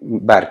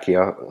bárki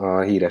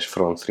a híres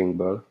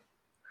frontstringből.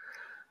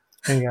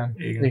 Igen,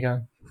 Igen.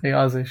 igen. Igen,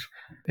 az is.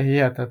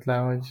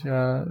 Hihetetlen, hogy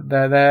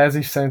de ez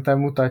is szerintem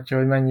mutatja,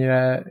 hogy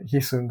mennyire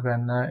hiszünk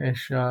benne,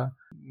 és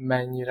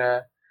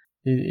mennyire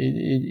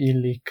így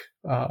illik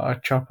a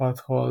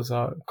csapathoz,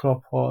 a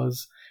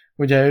Klopphoz.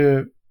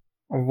 Ugye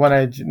van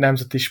egy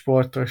nemzeti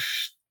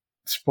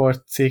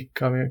sportcikk,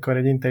 amikor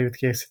egy interjút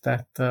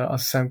készített,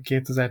 azt hiszem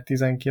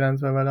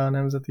 2019-ben vele a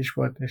nemzeti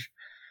sport, és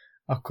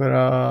akkor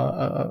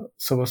a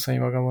Szoboszlai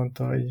maga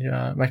mondta, hogy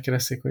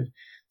megkérdezték, hogy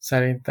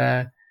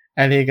szerinte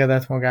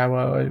elégedett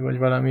magával, vagy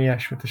valami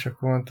ilyesmit, és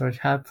akkor mondta, hogy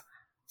hát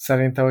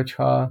szerinte,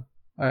 hogyha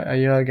a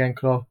Jürgen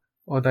Klopp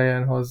oda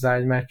jön hozzá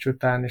egy meccs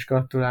után, és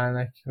gratulál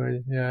neki,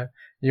 hogy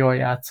jól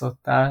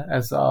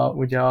játszottál.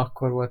 Ugye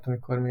akkor volt,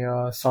 amikor mi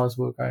a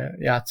Salzburggal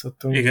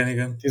játszottunk.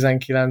 Igen.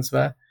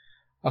 19-ben,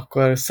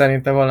 akkor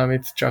szerinte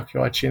valamit csak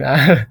jól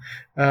csinál.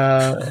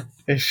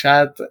 És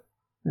hát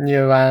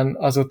nyilván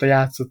azóta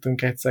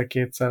játszottunk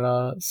egyszer-kétszer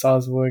a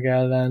Salzburg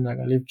ellen, meg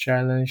a Lipcse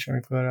ellen is,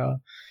 amikor a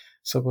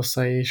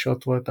Szoboszlai is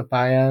ott volt a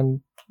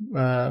pályán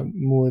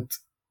múlt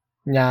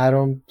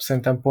nyáron,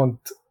 szerintem pont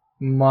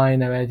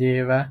majdnem egy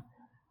éve,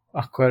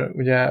 akkor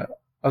ugye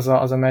az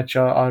a meccs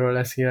arról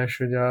lesz híres,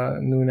 hogy a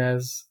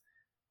Núñez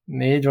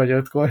 4 vagy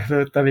 5 gól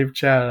lőtt a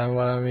Lipcse ellen,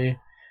 valami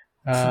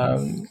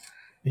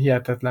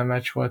hihetetlen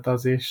meccs volt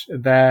az is,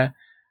 de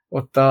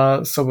ott a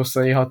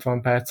Szoboszlai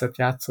 60 percet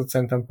játszott,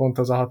 szerintem pont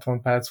az a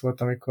 60 perc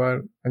volt,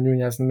 amikor a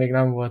Núñez még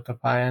nem volt a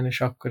pályán,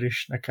 és akkor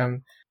is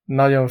nekem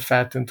nagyon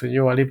feltűnt, hogy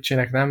jó, a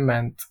Lipcsének nem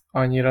ment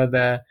annyira,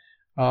 de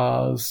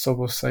a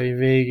Szoboszlai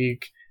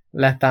végig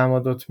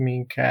letámadott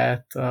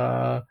minket,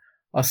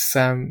 azt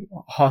hiszem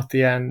 6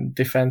 ilyen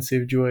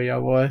defensive duelja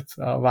volt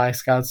a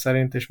Wisecout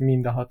szerint, és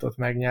mind a 6-ot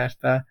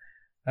megnyerte.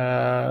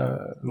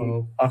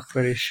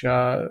 Akkor is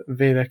a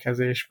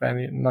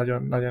védekezésben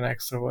nagyon, nagyon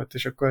extra volt,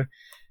 és akkor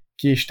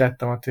ki is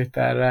tettem a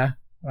Twitterre,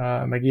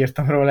 meg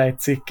írtam róla egy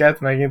cikket,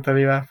 megint a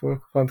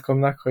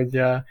Liverpool.com-nak,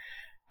 hogy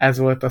ez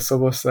volt a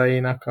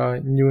Szoboszlainak a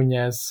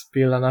Núñez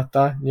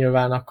pillanata.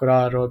 Nyilván akkor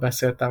arról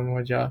beszéltem,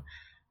 hogy a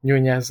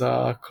Núñez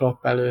a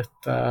Klopp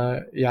előtt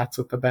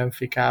játszott a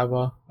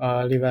Benficába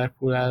a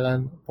Liverpool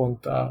ellen,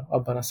 pont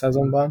abban a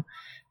szezonban,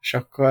 és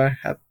akkor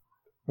hát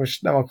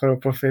most nem akarok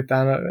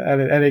profétálni,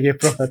 eléggé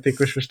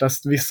profetikus most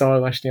azt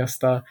visszaolvasni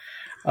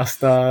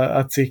azt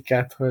a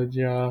cikket,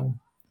 hogy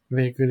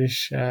végül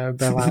is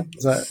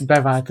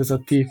bevált ez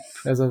a tipp,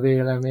 ez a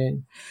vélemény.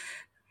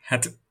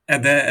 Hát,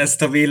 de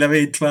ezt a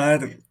véleményt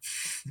már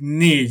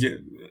 4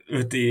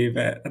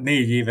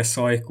 éve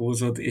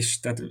szajkózod, és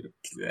tehát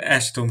el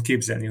sem tudom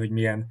képzelni, hogy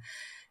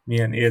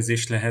milyen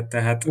érzés lehet.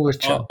 Tehát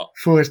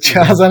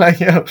furcsa az a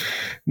legjobb,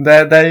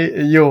 de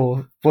jó,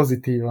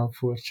 pozitívan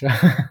furcsa.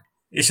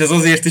 És ez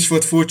azért is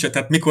volt furcsa,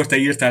 tehát mikor te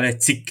írtál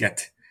egy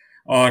cikket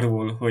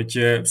arról,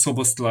 hogy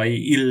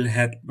Szoboszlai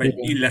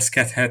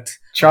illeszkedhet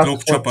a Klopp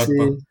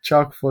csapatba.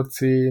 Csak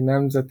foci,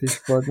 nemzeti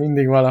sport,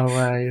 mindig valahova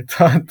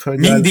eljutott.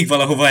 Mindig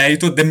valahova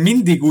eljutott, de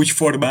mindig úgy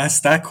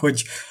formázták,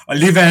 hogy a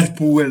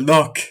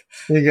Liverpoolnak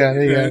igen.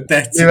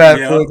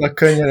 Liverpoolnak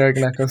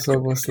könyörögnek a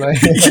Szoboszlai.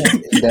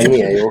 De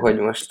milyen jó, hogy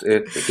most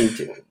ők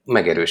így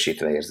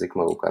megerősítve érzik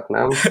magukat,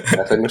 nem?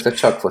 Tehát, hogy most a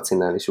csak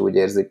focinál is úgy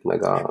érzik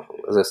meg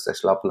az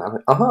összes lapnál,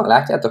 hogy aha,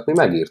 látjátok, mi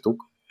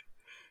megírtuk.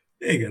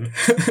 Igen.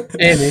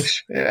 Én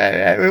is.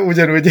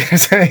 Ugyanúgy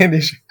érzem, én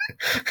is.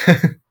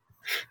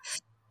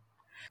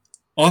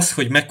 Az,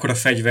 hogy mekkora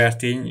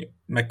fegyvertény,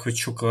 meg hogy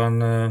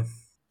sokan,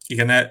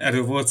 igen,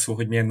 erről volt szó,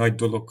 hogy milyen nagy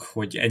dolog,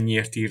 hogy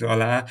ennyiért ír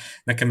alá.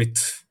 Nekem itt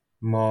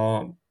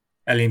ma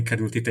elém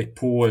került itt egy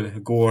Paul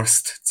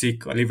Gorst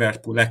cikk a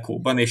Liverpool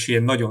Echo-ban, és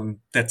ilyen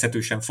nagyon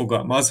tetszetősen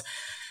fogalmaz,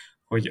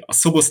 hogy a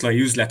szoboszlai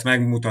üzlet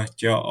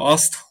megmutatja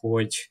azt,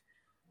 hogy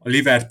a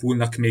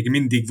Liverpoolnak még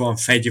mindig van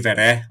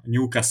fegyvere a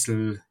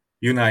Newcastle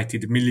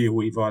United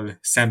millióival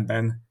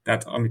szemben,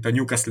 tehát amit a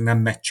Newcastle nem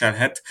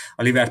meccselhet,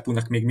 a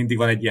Liverpoolnak még mindig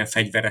van egy ilyen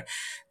fegyvere.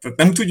 Tehát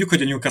nem tudjuk,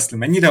 hogy a Newcastle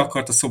mennyire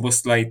akarta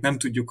Szoboszlait, nem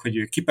tudjuk, hogy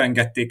ők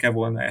kipengették-e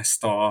volna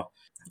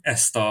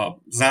ezt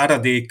a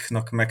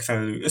záradéknak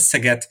megfelelő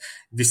összeget,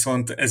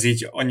 viszont ez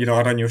így annyira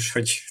aranyos,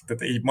 hogy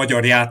tehát egy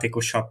magyar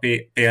játékossal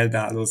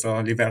példáloz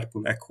a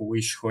Liverpool Echo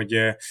is, hogy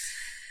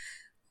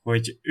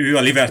ő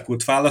a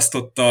Liverpoolt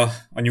választotta,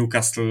 a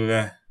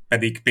Newcastle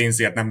pedig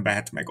pénzért nem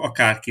vehet meg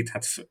akárkit,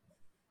 hát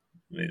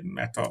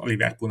mert a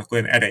Liverpoolnak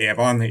olyan ereje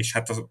van, és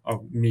hát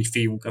a mi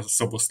fiunk, a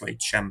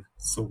Szoboszlait sem.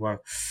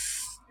 Szóval...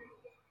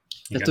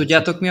 De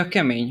tudjátok, mi a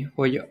kemény?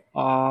 Hogy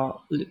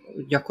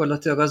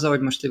gyakorlatilag az,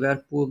 hogy most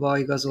Liverpoolba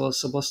igazol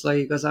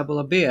Szoboszlai, igazából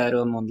a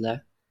BL-ről mond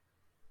le.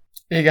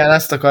 Igen,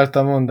 ezt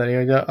akartam mondani,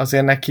 hogy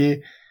azért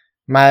neki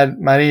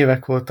már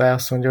évek óta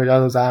azt mondja, hogy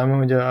az álma,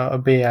 hogy a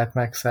BL-t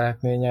meg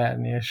szeretné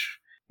nyerni, és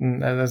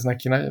ez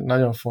neki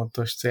nagyon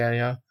fontos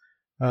célja.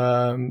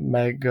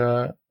 Meg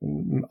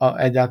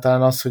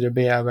egyáltalán az, hogy a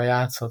BL-ben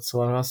játszhat,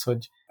 szóval az,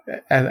 hogy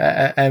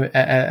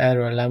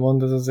erről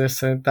lemond, az azért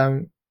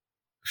szerintem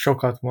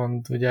sokat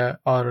mond ugye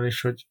arról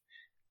is, hogy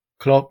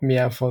Klopp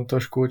milyen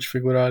fontos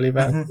kulcsfigura a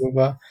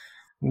Liverpoolba,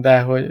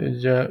 de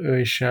hogy ő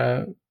is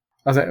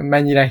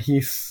mennyire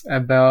hisz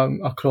ebbe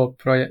a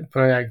Klopp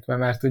projektbe,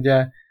 mert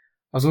ugye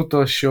az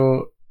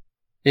utolsó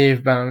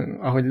évben,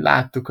 ahogy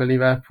láttuk a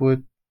Liverpoolt,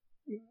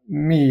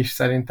 mi is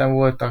szerintem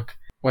voltak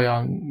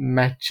olyan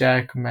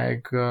meccsek,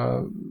 meg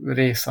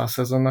része a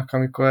szezonnak,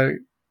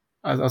 amikor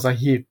az a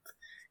hit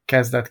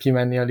kezdett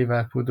kimenni a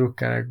Liverpool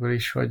drukkerekből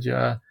is, hogy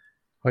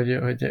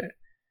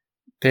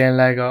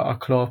tényleg a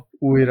Klopp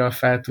újra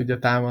fel tudja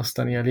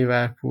támasztani a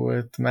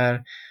Liverpoolt,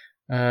 mert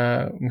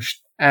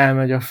most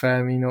elmegy a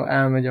Firmino,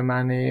 elmegy a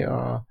Mané,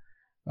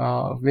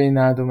 a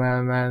Wijnaldum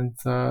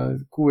elment, a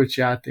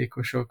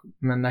kulcsjátékosok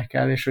mennek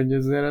el, és hogy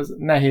azért az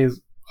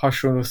nehéz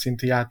hasonló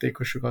szintű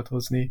játékosokat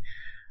hozni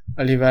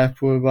a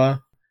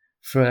Liverpoolba,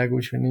 főleg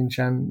úgy, hogy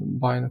nincsen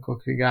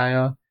bajnokok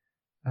ligája,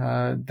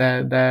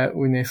 de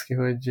úgy néz ki,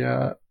 hogy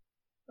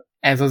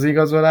ez az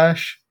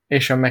igazolás,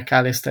 és a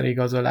McAllister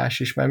igazolás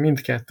is, mert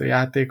mindkettő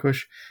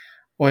játékos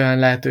olyan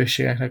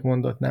lehetőségeknek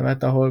mondott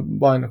nemet, ahol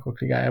bajnokok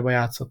ligájában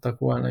játszottak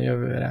volna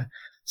jövőre.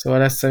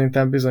 Szóval ez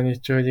szerintem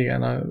bizonyítja, hogy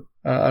igen,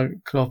 a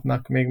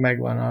Kloppnak még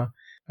megvan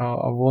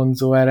a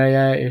vonzó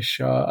ereje, és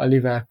a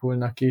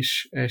Liverpoolnak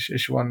is,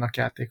 és vannak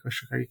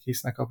játékosok, akik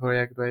hisznek a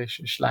projektbe,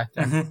 és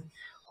látják,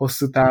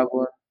 hosszú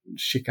távon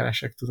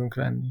sikeresek tudunk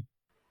lenni.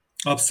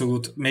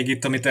 Abszolút. Még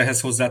itt, amit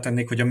ehhez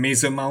hozzátennék, hogy a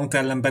Mason Mount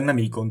ellenben nem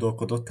így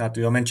gondolkodott, tehát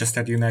ő a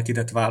Manchester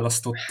United-et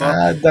választotta.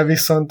 Hát, de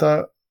viszont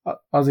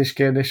az is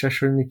kérdéses,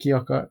 hogy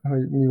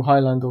hogy mi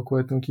hajlandók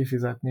voltunk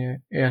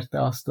kifizetni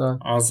érte azt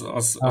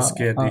az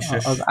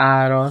kérdéses. Az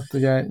árat.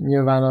 Ugye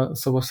nyilván a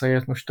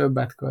Szoboszlaiért most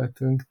többet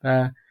költünk,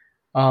 de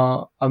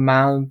a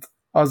Mount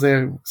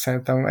azért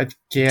szerintem egy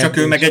kérdés. Csak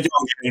ő meg egy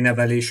angliai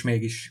nevelés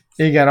mégis.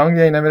 Igen,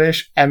 angliai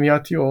nevelés,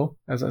 emiatt jó,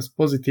 ez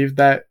pozitív,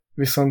 de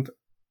viszont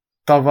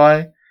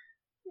tavaly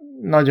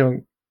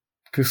nagyon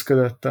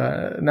küzdött,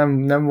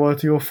 nem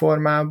volt jó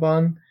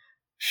formában,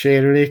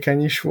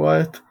 sérülékeny is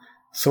volt,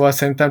 szóval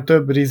szerintem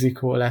több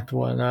rizikó lett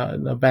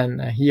volna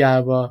benne.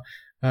 Hiába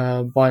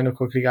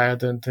bajnokok ligája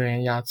döntőjén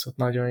játszott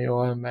nagyon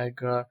jól,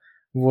 meg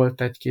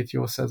volt egy-két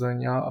jó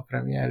szezonja a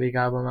Premier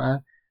Ligában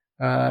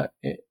már.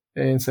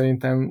 Én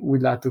szerintem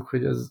úgy láttuk,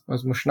 hogy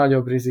az most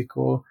nagyobb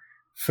rizikó,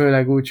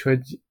 főleg úgy,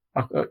 hogy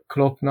a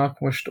Kloppnak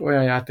most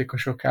olyan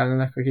játékosok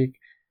kellenek, akik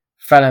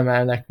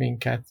felemelnek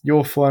minket.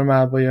 Jó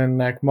formába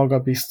jönnek,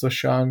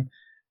 magabiztosan,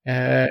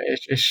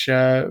 és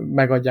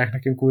megadják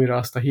nekünk újra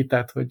azt a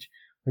hitet, hogy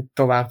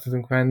tovább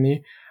tudunk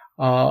menni.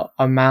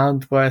 A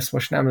Mountba ezt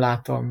most nem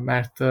látom,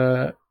 mert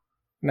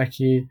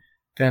neki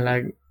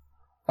tényleg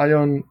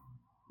nagyon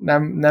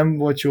nem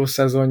volt jó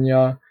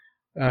szezonja,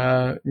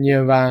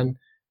 nyilván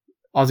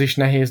az is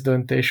nehéz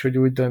döntés, hogy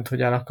úgy dönt,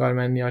 hogy el akar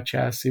menni a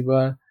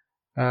Chelsea-ből.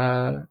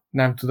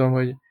 Nem tudom,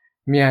 hogy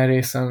milyen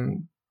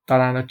részen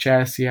talán a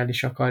Chelsea el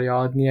is akarja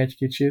adni egy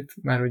kicsit,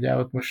 mert ugye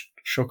ott most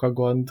sok a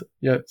gond.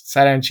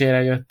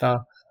 Szerencsére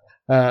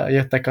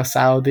jöttek a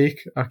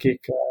szaudik,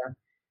 akik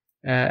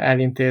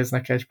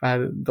elintéznek egy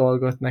pár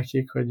dolgot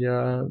nekik, hogy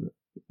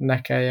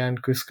ne kelljen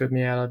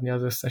küszködni eladni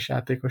az összes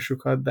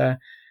játékosukat, de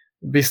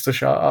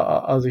biztos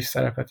az is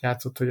szerepet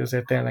játszott, hogy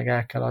azért tényleg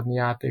el kell adni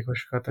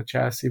játékosokat a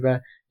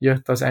Chelsea-be.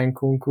 Jött az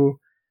Nkunku,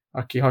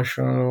 aki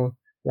hasonló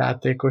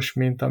játékos,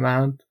 mint a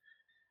Mount.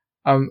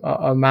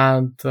 A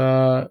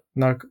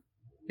Mountnak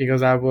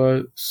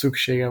igazából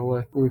szüksége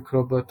volt új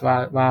klubot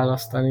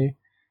választani.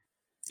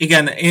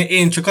 Igen,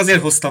 én csak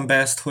azért hoztam be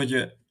ezt,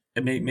 hogy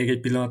még egy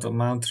pillanat a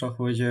Mountra,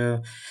 hogy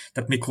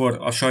tehát mikor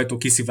a sajtó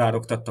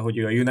kiszivárogtatta, hogy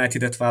ő a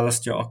United-et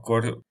választja,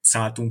 akkor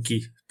szálltunk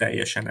ki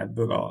teljesen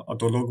ebből a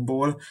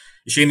dologból,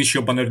 és én is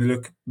jobban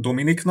örülök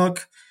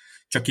Dominiknak,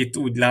 csak itt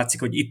úgy látszik,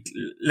 hogy itt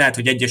lehet,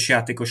 hogy egyes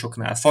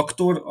játékosoknál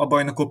faktor, a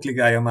bajnokok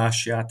ligája,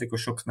 más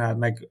játékosoknál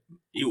meg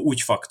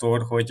úgy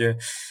faktor, hogy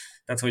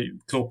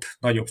Klopp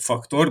nagyobb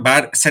faktor,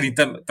 bár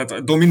szerintem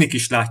tehát Dominik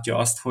is látja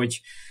azt,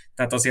 hogy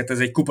tehát azért ez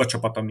egy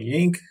kupacsapat a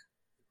miénk,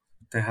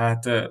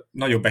 tehát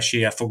nagyobb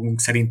eséllyel fogunk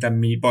szerintem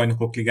mi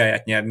bajnokok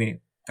ligáját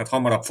nyerni, tehát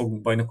hamarabb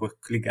fogunk bajnokok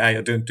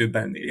ligája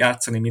döntőben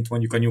játszani, mint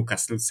mondjuk a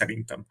Newcastle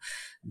szerintem.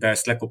 De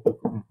ezt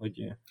lekopok,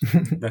 hogy...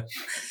 De...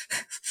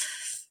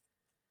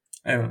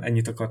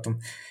 Ennyit akartam.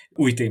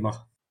 Új téma.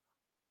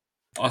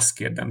 Azt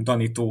kérdem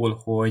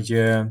Danitól,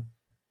 hogy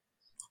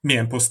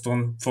milyen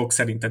poszton fog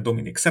szerinted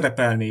Dominik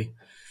szerepelni?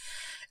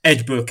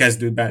 Egyből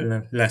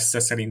kezdőben lesz-e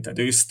szerinted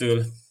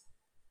ősztől?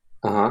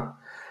 Aha,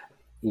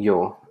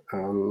 jó.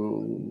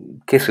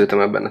 Készültem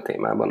ebben a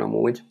témában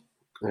amúgy.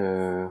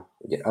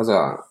 Ugye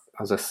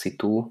az a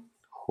szitu,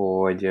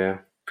 hogy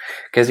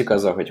kezdjük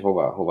azzal, hogy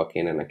hova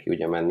kéne neki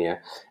ugye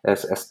mennie.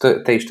 Ezt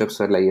te is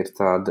többször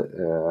leírtad,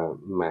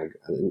 meg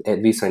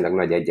viszonylag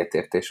nagy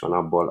egyetértés van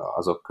abból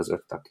azok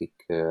között,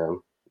 akik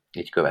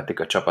így követik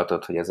a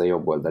csapatot, hogy ez a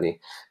jobboldali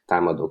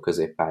támadó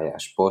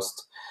középpályás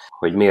poszt,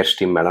 hogy miért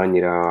stimmel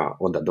annyira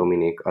oda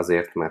Dominik,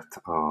 azért, mert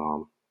a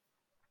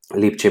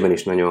Lipcsében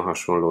is nagyon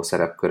hasonló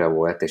szerepköre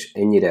volt, és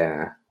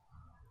ennyire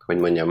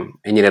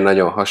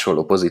nagyon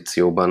hasonló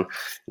pozícióban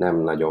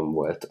nem nagyon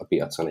volt a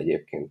piacon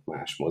egyébként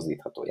más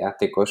mozdítható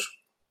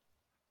játékos.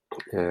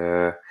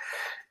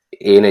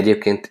 Én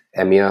egyébként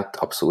emiatt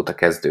abszolút a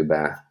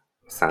kezdőbe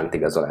szánt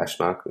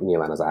igazolásnak,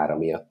 nyilván az ára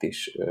miatt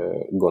is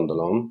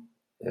gondolom.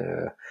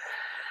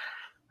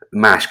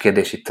 Más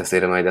kérdés itt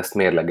azért majd ezt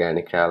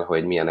mérlegelni kell,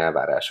 hogy milyen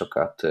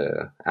elvárásokat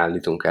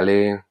állítunk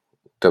elé.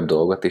 Több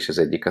dolgot is, az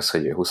egyik az,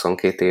 hogy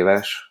 22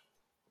 éves,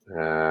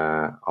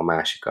 a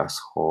másik az,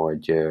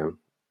 hogy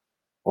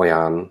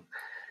olyan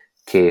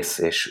kész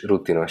és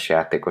rutinos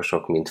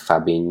játékosok, mint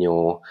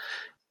Fabinho,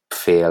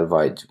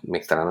 vagy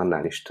még talán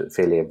annál is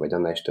fél év, vagy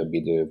annál is több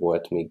idő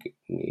volt,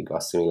 míg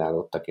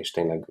asszimilálódtak, és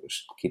tényleg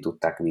ki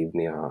tudták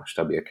vívni a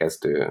stabil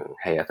kezdő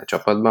helyet a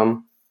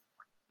csapatban.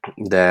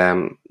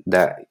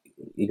 De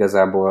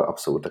igazából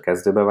abszolút a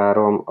kezdőbe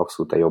várom,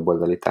 abszolút a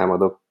jobboldali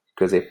támadók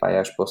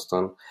középpályás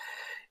poszton,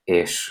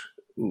 és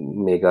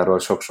még arról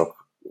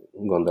sok-sok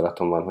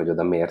gondolatom van, hogy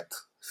oda miért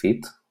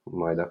fit,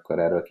 majd akkor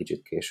erről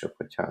kicsit később,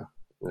 hogyha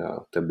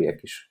a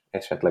többiek is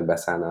esetleg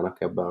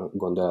beszállnának ebbe a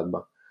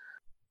gondolatba.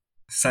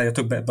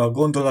 Szálljatok be ebbe a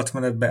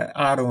gondolatmenetbe,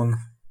 Áron.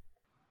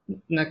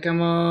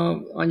 Nekem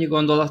annyi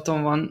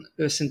gondolatom van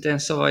őszintén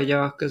szóval hogy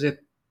a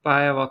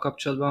középpályával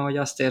kapcsolatban, hogy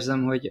azt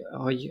érzem,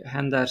 hogy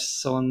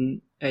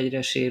Henderson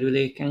egyre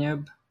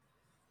sérülékenyebb.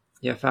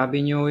 Ugye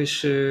Fabinho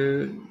is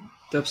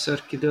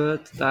többször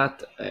kidőlt,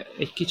 tehát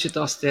egy kicsit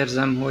azt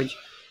érzem,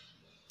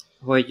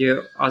 hogy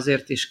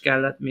azért is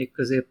kellett még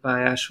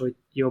középpályás, hogy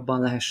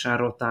jobban lehessen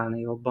rotálni,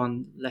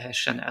 jobban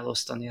lehessen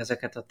elosztani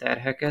ezeket a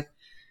terheket,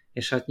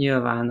 és hát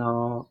nyilván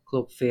a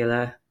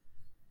Klopp-féle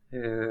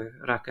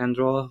rock and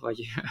roll,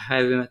 vagy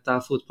heavy metal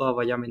football,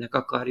 vagy aminek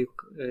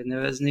akarjuk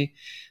nevezni,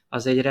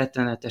 az egy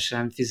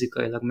rettenetesen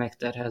fizikailag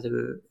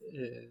megterhelő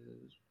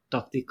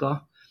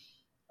taktika,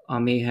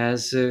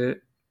 amihez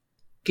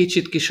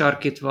kicsit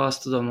kisarkítva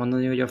azt tudom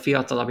mondani, hogy a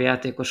fiatalabb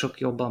játékosok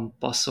jobban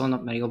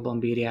passzolnak, mert jobban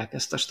bírják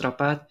ezt a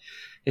strapát,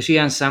 és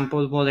ilyen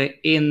szempontból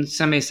én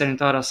személy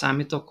szerint arra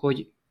számítok,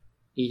 hogy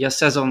így a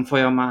szezon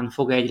folyamán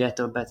fog egyre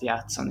többet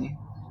játszani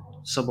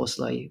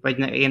Szoboszlai, vagy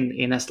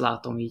én ezt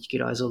látom így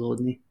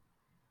kirajzolódni.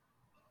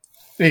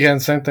 Igen,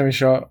 szerintem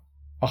is a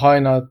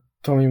hajnal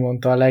Tomi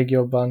mondta a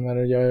legjobban,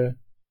 mert ugye ő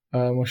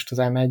most az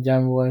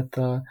M1-en volt,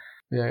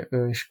 ugye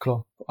ő is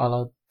Klopp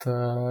alatt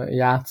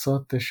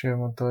játszott, és ő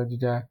mondta, hogy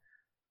ugye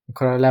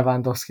amikor a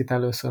Lewandowskit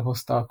először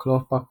hozta a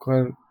Klopp,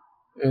 akkor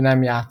ő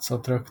nem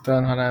játszott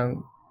rögtön,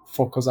 hanem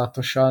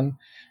fokozatosan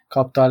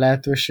kapta a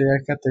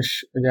lehetőségeket,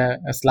 és ugye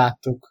ezt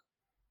láttuk,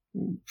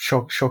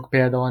 sok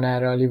példa van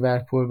erre a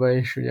Liverpoolban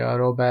is, ugye a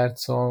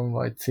Robertson,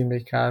 vagy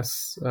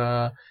Tsimikas,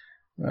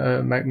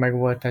 meg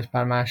volt egy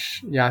pár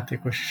más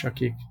játékos is,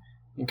 akik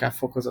inkább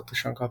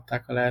fokozatosan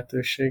kapták a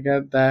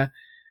lehetőséget, de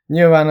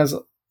nyilván ez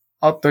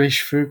attól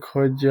is függ,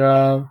 hogy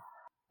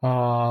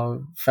a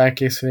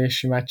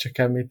felkészülési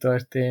meccseken mi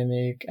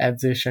történik,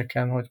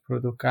 edzéseken hogy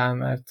produkál,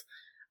 mert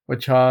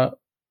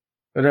hogyha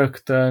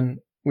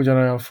rögtön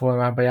ugyanolyan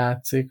formában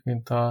játszik,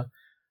 mint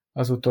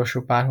az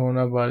utolsó pár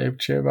hónapban a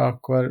Lipcsébe,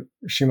 akkor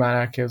simán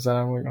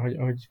elképzelem,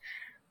 hogy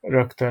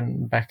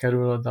rögtön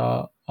bekerül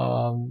oda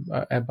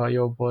ebbe a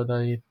jobb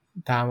oldali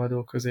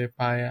támadó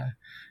középpályás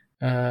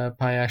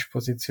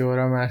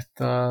pozícióra, mert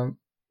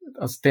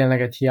az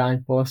tényleg egy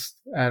hiányposzt,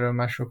 erről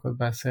már sokat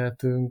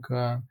beszéltünk.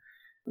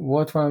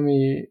 Volt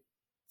valami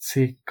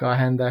cikk a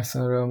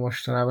Hendersonről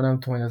mostanában, nem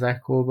tudom, hogy az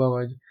Echo-ba,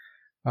 vagy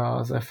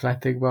az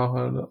Athletic-ba,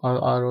 ahol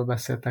arról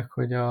beszéltek,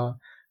 hogy a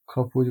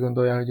Klopp úgy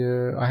gondolja, hogy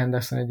a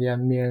Henderson egy ilyen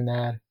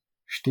Milner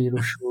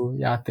stílusú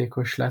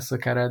játékos lesz a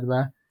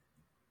keretbe.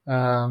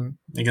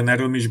 Igen,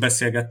 erről mi is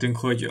beszélgettünk,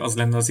 hogy az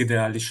lenne az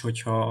ideális,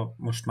 hogyha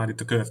most már itt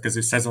a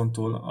következő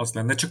szezontól az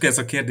lenne. Csak ez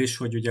a kérdés,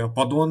 hogy ugye a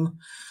padon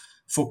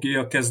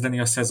fogja kezdeni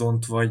a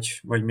szezont,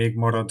 vagy még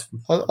marad?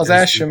 Az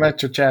első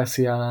meccs a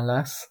Chelsea ellen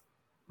lesz.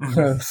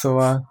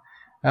 Szóval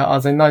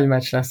az egy nagy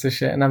meccs lesz, és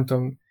nem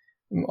tudom,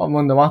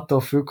 mondom, attól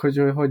függ,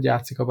 hogy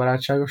játszik a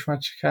barátságos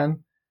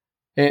meccseken,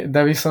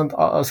 de viszont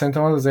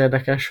szerintem az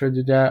érdekes, hogy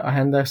ugye a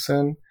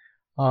Henderson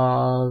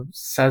a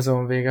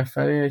szezon vége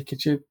felé egy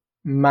kicsit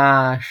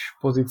más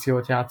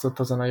pozíciót játszott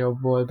azon a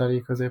jobb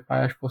oldali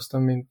középpályás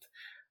poszton, mint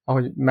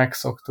ahogy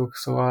megszoktuk,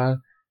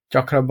 szóval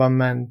gyakrabban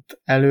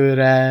ment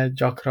előre,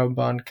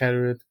 gyakrabban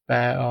került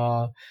be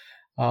a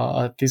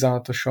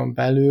 16-oson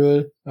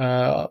belül.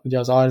 Ugye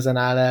az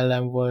Arsenal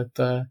ellen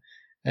volt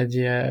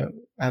egy,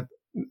 hát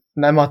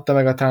nem adta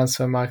meg a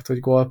Transfermarkt, hogy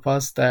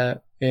gólpassz,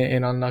 de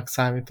én annak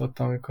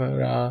számítottam,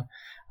 amikor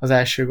az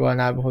első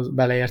gólnál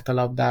beleért a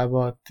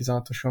labdába a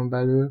 16-oson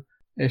belül,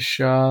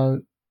 és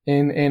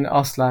én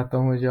azt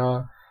látom, hogy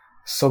a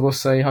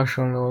Szoboszlai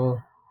hasonló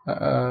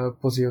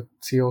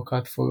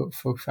pozíciókat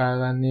fog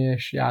felvenni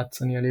és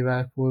játszani a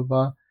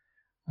Liverpoolba.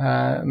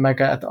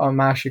 Meg a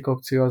másik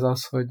opció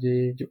az, hogy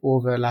így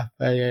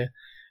overlappelje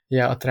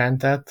a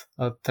Trentet.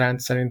 A Trent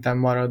szerintem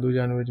marad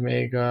ugyanúgy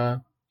még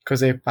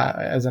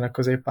ezen a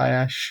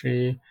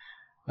középpályási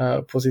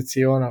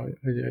pozíción,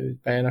 hogy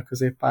bejön a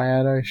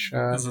középpályára. És,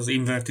 ez az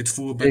inverted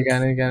fullback.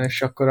 Igen,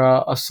 és akkor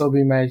a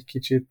Szobi megy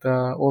kicsit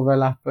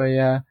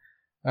overlappelje,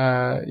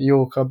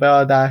 jók a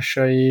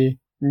beadásai,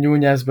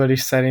 Núñezből is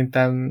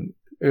szerintem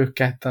ők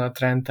ketten a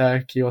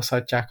Trenttel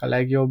kihozhatják a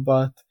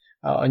legjobbat.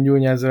 A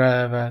Núñezről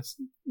eleve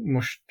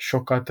most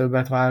sokkal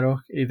többet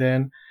várok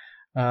idén.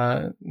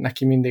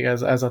 Neki mindig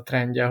ez a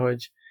trendje,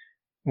 hogy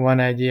van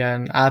egy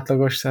ilyen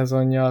átlagos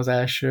szezonja, az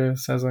első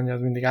szezonja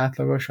az mindig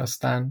átlagos,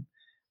 aztán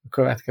a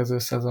következő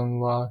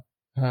szezonban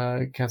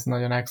kezd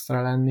nagyon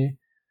extra lenni.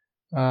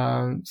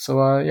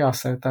 Szóval, ja,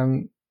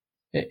 szerintem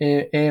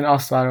én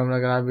azt várom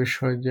legalábbis,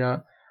 hogy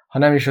ha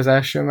nem is az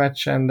első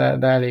meccsen,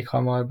 de elég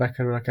hamar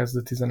bekerül a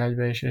kezdő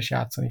 11-be is, és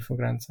játszani fog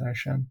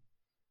rendszeresen.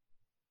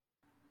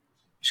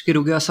 És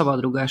kirúgja a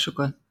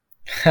szabadrúgásokat?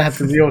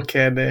 Hát ez jó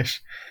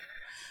kérdés.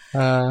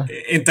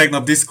 Én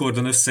tegnap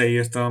Discordon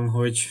összeírtam,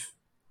 hogy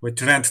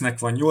Trentnek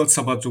van 8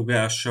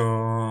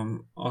 szabadrúgása,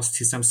 azt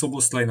hiszem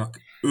Szoboszlainak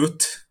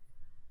 5,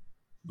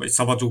 vagy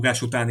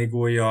szabadrúgás utáni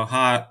gólja,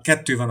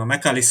 2 van a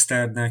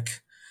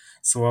McAllisternek,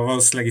 szóval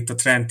valószínűleg itt a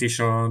Trent és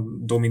a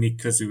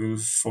Dominik közül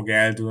fog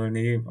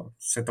eldőlni.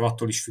 Szerintem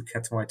attól is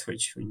függhet majd,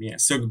 hogy milyen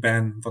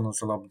szögben van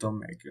az a labda,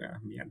 meg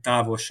milyen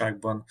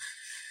távolságban.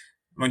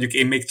 Mondjuk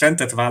én még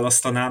Trentet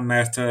választanám,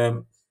 mert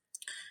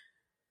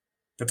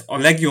tehát a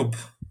legjobb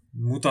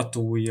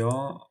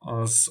mutatója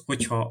az,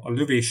 hogyha a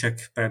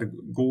lövések per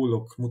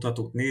gólok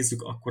mutatót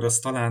nézzük, akkor az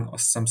talán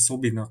azt hiszem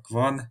Szobinak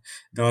van,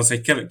 de az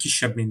egy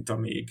kisebb minta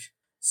még.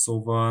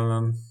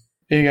 Szóval...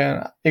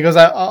 Igen,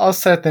 igazán azt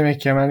szeretném még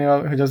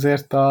kiemelni, hogy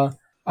azért a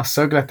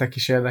szögletek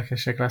is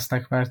érdekesek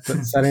lesznek, mert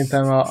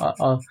szerintem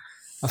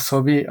a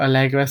Szobi a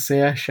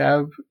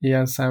legveszélyesebb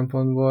ilyen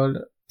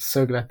szempontból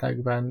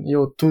szögletekben.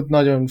 Jó, tud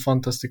nagyon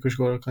fantasztikus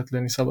gólokat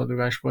lőni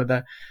szabadrugásból,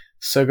 de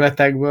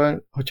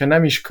szögletekből, hogyha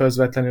nem is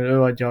közvetlenül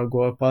ő adja a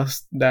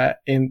gólpaszt,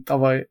 de én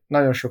tavaly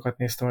nagyon sokat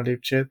néztem a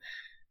Lipcsét,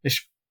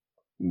 és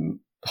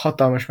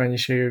hatalmas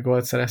mennyiségű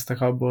gólt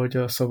szereztek abból, hogy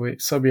a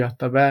Szobi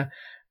adta be,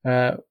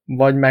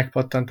 vagy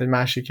megpattant egy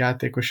másik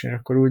játékos, és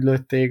akkor úgy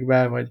lőtték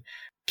be, vagy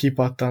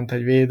kipattant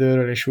egy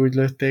védőről, és úgy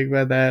lőtték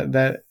be,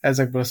 de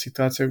ezekből a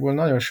szituációkból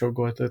nagyon sok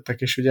gólt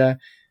lőttek, és ugye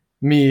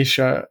mi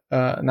is,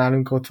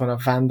 nálunk ott van a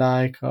Van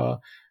Dijk,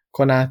 a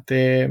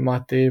Konaté,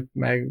 Matip,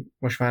 meg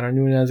most már a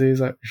Nunez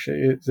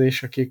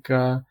és akik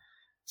a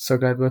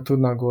szögletből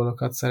tudnak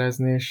gólokat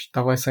szerezni, és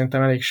tavaly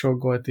szerintem elég sok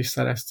gólt is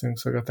szereztünk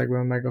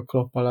szögletekből, meg a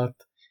Klopp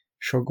alatt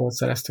sok gólt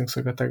szereztünk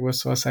szögletekből,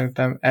 szóval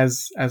szerintem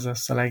ez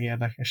lesz a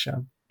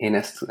legérdekesebb. Én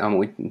ezt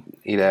amúgy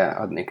ide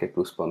adnék egy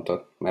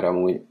pluszpontot, mert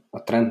amúgy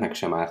a Trentnek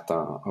sem árt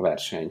a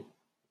verseny.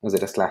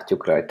 Azért ezt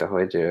látjuk rajta,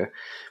 hogy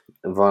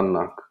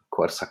vannak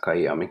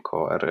korszakai,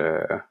 amikor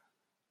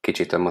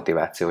kicsit a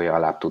motivációja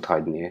alább tud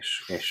hagyni,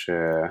 és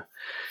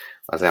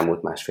az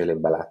elmúlt másfél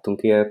évben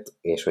láttunk ilyet,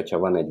 és hogyha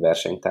van egy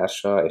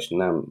versenytársa, és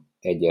nem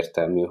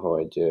egyértelmű,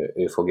 hogy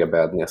ő fogja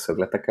beadni a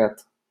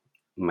szögleteket,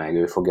 meg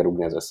ő fogja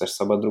rúgni az összes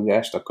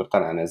szabadrúgást, akkor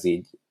talán ez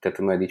így, tehát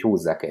majd így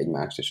húzzák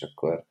egymást, és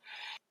akkor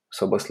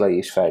Szoboszlai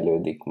is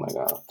fejlődik, meg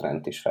a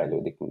Trent is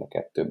fejlődik mind a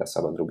kettőbe,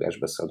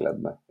 szabadrúgásba,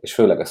 szögletbe. És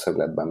főleg a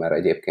szögletben, mert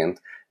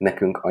egyébként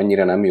nekünk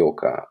annyira nem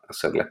jók a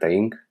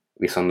szögleteink,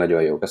 viszont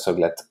nagyon jók a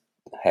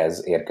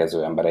szöglethez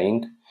érkező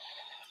embereink.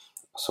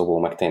 A Szobó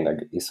meg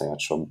tényleg iszonyat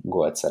sok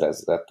gólt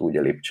szerezett úgy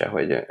a Lipcse,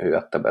 hogy ő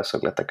adta be a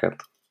szögleteket.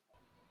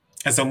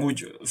 Ez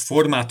amúgy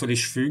formától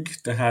is függ,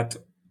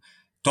 tehát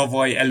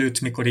tavaly előtt,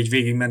 mikor így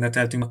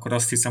végigmeneteltünk, akkor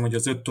azt hiszem, hogy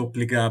az 5 top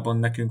ligában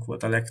nekünk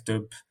volt a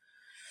legtöbb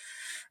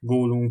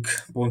gólunk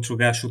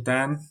pontrugás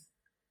után,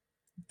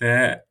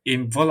 de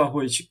én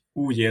valahogy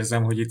úgy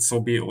érzem, hogy itt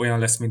Szobi olyan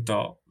lesz, mint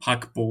a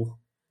Hakpo,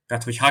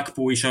 tehát hogy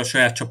Hakpo is a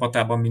saját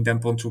csapatában minden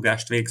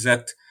pontrugást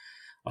végzett,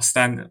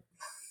 aztán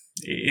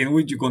én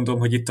úgy gondolom,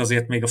 hogy itt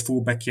azért még a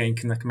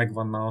fullbackjeinknek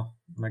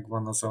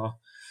megvan az a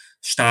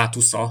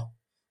státusza,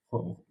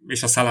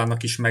 és a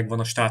Szalának is megvan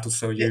a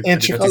státusza, hogy én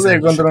csak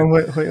azért gondolom,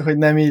 hogy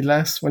nem így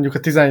lesz. Mondjuk a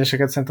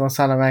 11-eseket szerintem a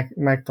Szala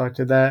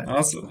megtartja, de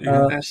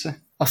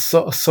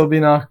a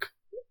Szobinak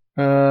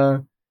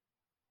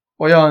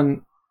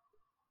olyan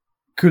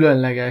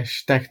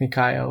különleges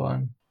technikája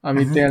van,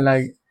 ami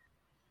tényleg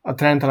a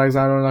Trent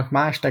Alexander-nak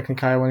más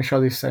technikája van, és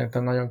az is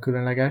szerintem nagyon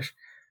különleges,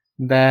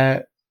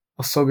 de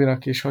a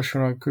Szobinak is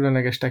hasonlóan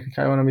különleges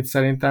technikája van, amit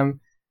szerintem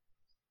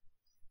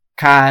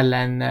kár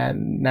lenne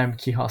nem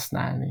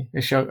kihasználni.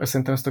 És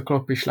szerintem ezt a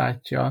Klopp is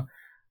látja.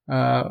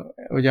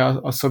 Ugye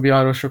a Szobi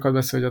arról sokat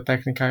beszél, hogy a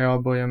technikája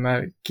abból jön,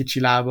 mert kicsi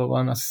lába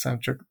van, azt hiszem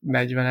csak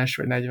 40-es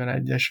vagy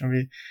 41-es,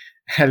 ami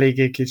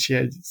eléggé kicsi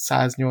egy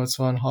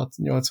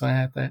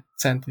 186-87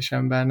 centis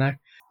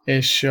embernek,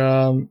 és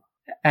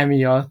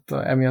emiatt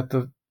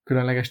a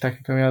különleges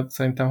technika miatt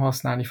szerintem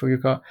használni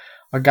fogjuk a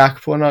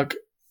Gakpo-nak.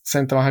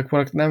 Szerintem a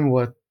Gakpo-nak nem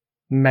volt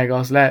meg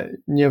az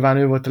nyilván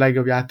ő volt a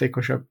legjobb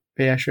játékos a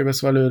PSV-be,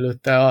 szóval ő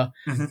lőtte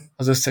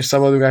az összes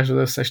szabadrugás, az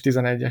összes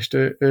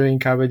 11-est. Ő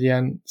inkább egy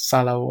ilyen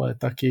Szala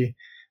volt, aki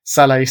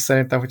Szala is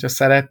szerintem, hogyha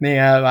szeretné,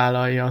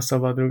 elvállalja a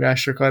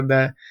szabadrugásokat,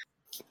 de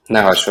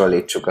ne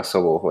hasonlítsuk a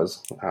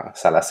Szobóhoz a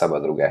Szala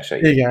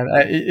szabadrugásait.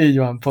 Igen, így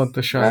van,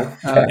 pontosan.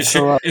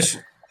 És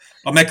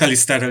a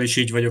McAllisterrel is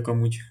így vagyok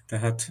amúgy,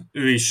 tehát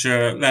ő is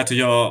lehet, hogy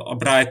a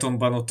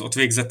Brightonban ott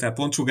végzett el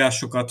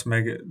pontrugásokat,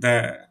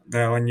 de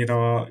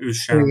annyira ő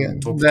sem igen,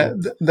 top.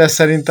 De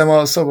szerintem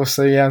a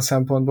Szoboszlai ilyen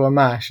szempontból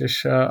más,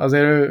 és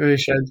azért ő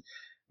is egy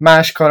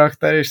más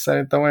karakter, és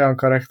szerintem olyan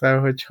karakter,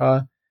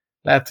 hogyha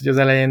lehet, hogy az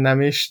elején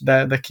nem is,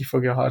 de ki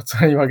fogja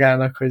harcolni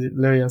magának, hogy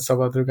lőjön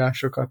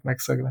szabadrugásokat, meg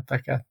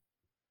szögleteket.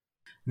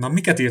 Na,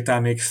 miket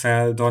írtál még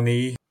fel,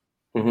 Dani?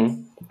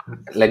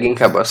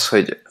 Leginkább az,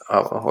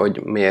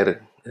 hogy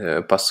miért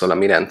passzol a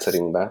mi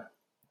rendszerünkbe.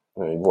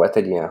 Volt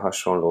egy ilyen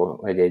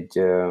hasonló, egy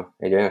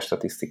olyan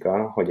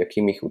statisztika, hogy a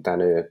Kimmich után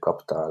ő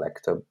kapta a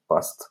legtöbb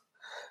paszt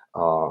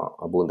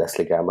a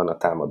Bundesligában, a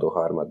támadó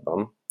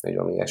harmadban, vagy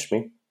valami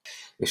ilyesmi.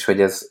 És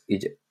hogy ez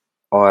így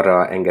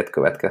arra enged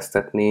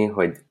következtetni,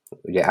 hogy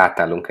ugye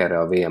átállunk erre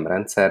a VM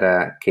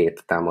rendszerre, 2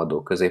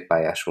 támadó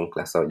középpályásunk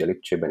lesz, ahogy a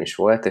Lipcsében is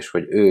volt, és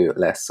hogy ő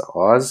lesz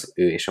az,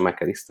 ő és a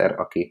McAllister,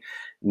 aki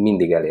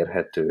mindig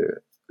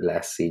elérhető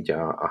lesz így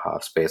a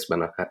half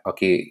space-ben,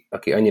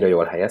 aki annyira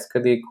jól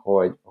helyezkedik,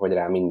 hogy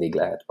rá mindig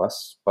lehet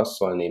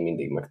passzolni,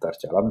 mindig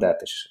megtartja a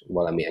labdát, és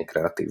valamilyen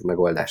kreatív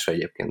megoldása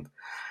egyébként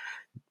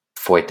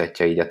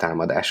folytatja így a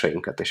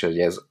támadásainkat, és hogy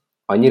ez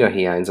annyira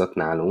hiányzott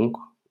nálunk,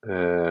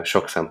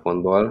 sok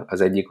szempontból.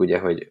 Az egyik ugye,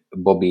 hogy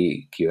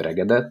Bobby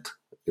kiöregedett,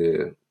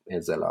 ő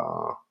ezzel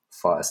a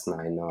false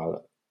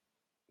nine-nal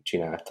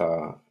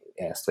csinálta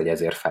ezt, vagy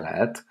ezért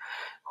felelt,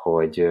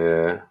 hogy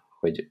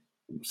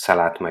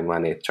Salát meg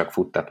Manét csak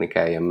futtatni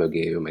kelljen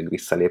mögé, ő meg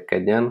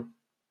visszalépkedjen.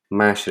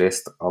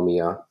 Másrészt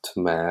amiatt,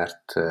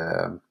 mert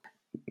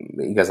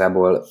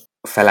igazából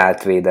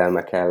felállt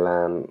védelmek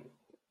ellen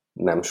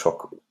nem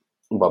sok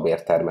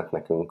babér termett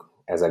nekünk,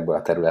 ezekből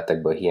a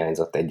területekből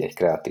hiányzott egy-egy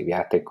kreatív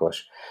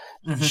játékos,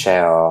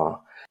 se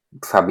a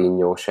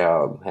Fabinho, se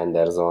a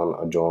Henderson,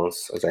 a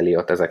Jones, az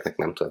Elliot ezeknek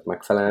nem tudott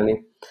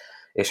megfelelni,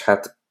 és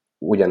hát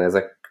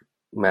ugyanezek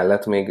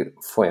mellett még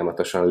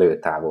folyamatosan lő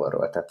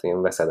távolról, tehát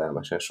ilyen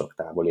veszedelmesen sok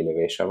távoli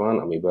lövése van,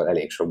 amiből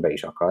elég sok be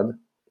is akad.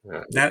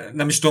 De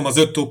nem is tudom, az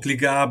 5 top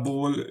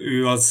ligából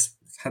ő az,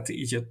 hát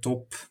így a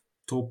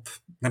top,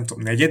 nem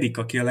tudom, 4.,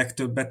 aki a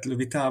legtöbbet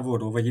lövi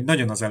távolról, vagy így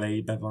nagyon az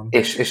elejében van.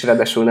 És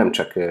ráadásul nem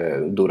csak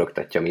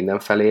durogtatja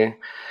mindenfelé,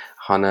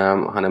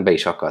 hanem be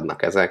is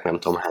akadnak ezek, nem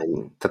tudom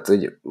hány. Tehát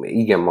hogy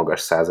igen magas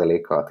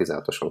százaléka a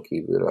 16-oson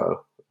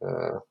kívülről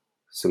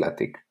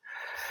születik.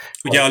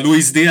 Ugye a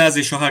Luis Diaz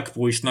és a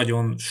Hakpo is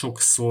nagyon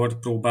sokszor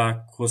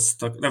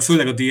próbálkoztak, de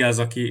főleg a Diaz,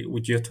 aki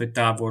úgy jött, hogy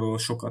távolról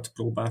sokat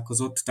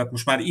próbálkozott, tehát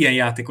most már ilyen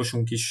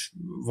játékosunk is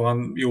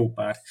van jó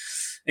pár.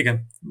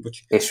 Igen, bocs.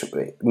 És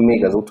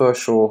még az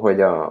utolsó, hogy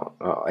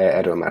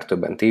erről már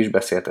többen ti is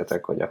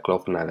beszéltetek, hogy a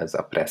Kloppnál ez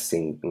a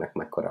pressingnek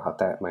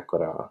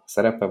mekkora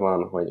szerepe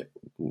van, hogy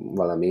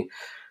valami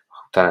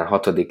talán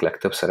 6.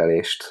 legtöbb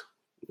szerelést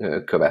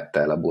követte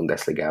el a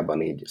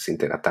Bundesligában, így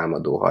szintén a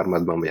támadó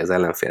harmadban, vagy az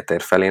ellenfél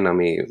tér felén,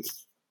 ami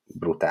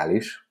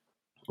brutális.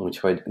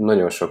 Úgyhogy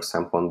nagyon sok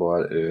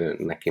szempontból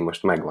neki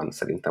most megvan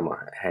szerintem a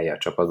helye a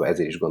csapatban,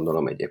 ezért is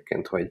gondolom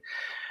egyébként, hogy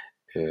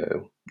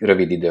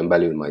rövid időn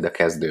belül majd a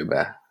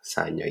kezdőbe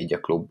szánja így a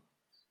klub.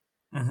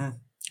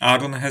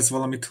 Áron, ehhez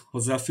valamit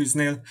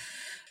hozzáfűznél?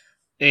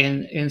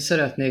 Én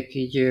szeretnék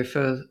így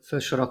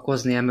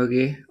felsorakozni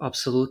mögé,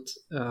 abszolút.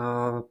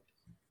 A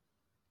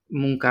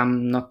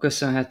munkámnak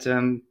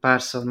köszönhetően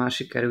párszor már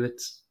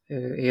sikerült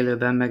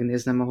élőben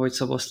megnéznem, ahogy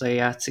Szoboszlai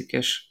játszik,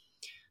 és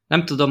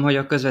nem tudom, hogy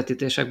a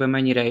közvetítésekben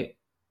mennyire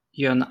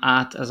jön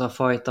át ez a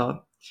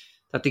fajta,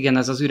 tehát igen,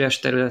 ez az üres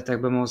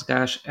területekben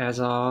mozgás, ez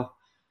a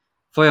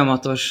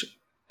folyamatos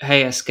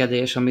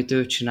helyezkedés, amit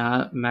ő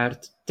csinál,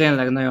 mert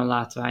tényleg nagyon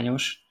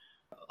látványos.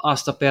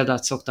 Azt a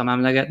példát szoktam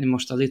emlegetni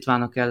most a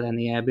litvánok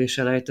elleni EB-s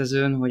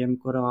elejtezőn, hogy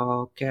amikor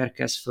a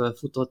Kerkez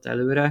fölfutott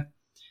előre,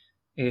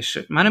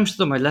 és már nem is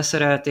tudom, hogy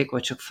leszerelték,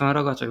 vagy csak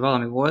fennragadt, vagy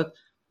valami volt,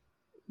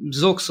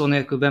 zokszó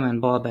nélkül bement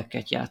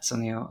balbacket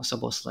játszani a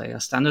Szoboszlai.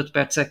 Aztán 5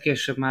 perccel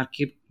később már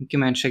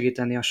kiment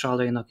segíteni a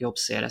Sallainak jobb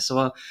szélre.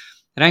 Szóval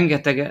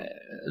rengeteg,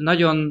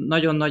 nagyon,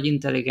 nagyon nagy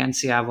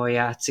intelligenciával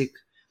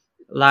játszik,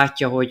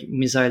 látja, hogy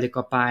mi zajlik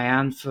a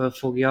pályán,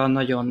 fölfogja,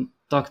 nagyon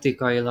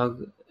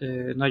taktikailag,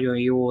 nagyon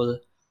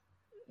jól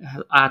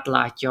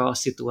átlátja a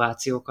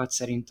szituációkat,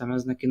 szerintem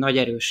ez neki nagy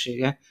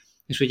erőssége.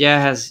 És ugye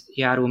ehhez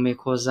járul még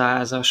hozzá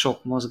ez a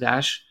sok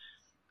mozgás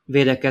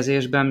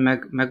védekezésben,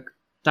 meg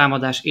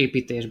támadás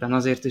építésben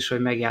azért is, hogy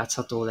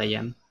megjátszható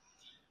legyen.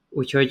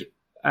 Úgyhogy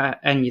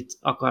ennyit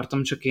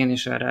akartam csak én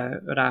is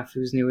erre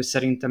ráfűzni, hogy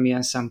szerintem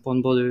ilyen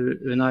szempontból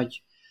ő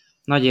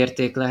nagy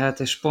érték lehet,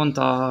 és pont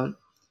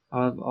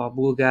a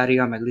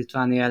Bulgária meg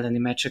Litvánia elleni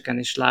meccseken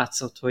is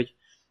látszott, hogy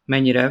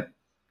mennyire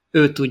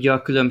ő tudja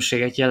a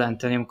különbséget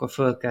jelenteni, amikor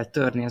föl kell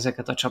törni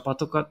ezeket a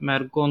csapatokat,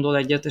 mert gondol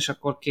egyet, és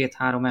akkor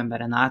 2-3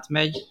 emberen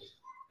átmegy,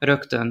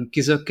 rögtön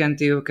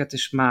kizökkenti őket,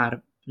 és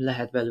már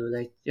lehet belőle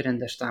egy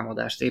rendes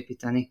támadást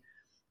építeni.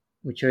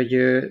 Úgyhogy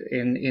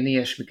én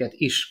ilyesmiket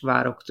is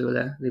várok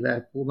tőle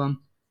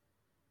Liverpoolban.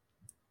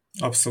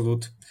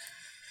 Abszolút.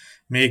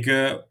 Még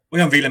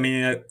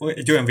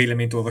egy olyan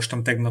véleményt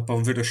olvastam tegnap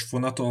a Vörös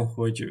Vonaton,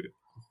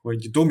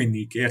 hogy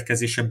Dominik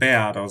érkezése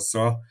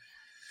beárazza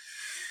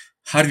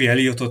Harvey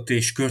Elliotot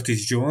és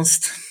Curtis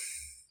Jones-t.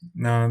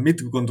 Na,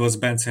 mit gondolsz,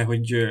 Bence,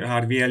 hogy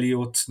Harvey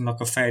Elliotnak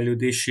a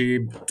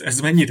fejlődését ez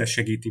mennyire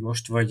segíti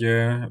most,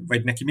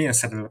 vagy neki milyen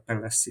szerepe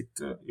lesz itt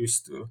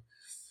ősztől?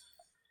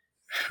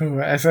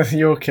 Ez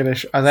jó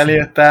kérdés. Az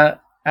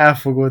Elliottel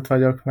elfogult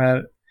vagyok,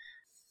 mert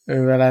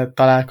ővele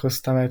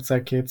találkoztam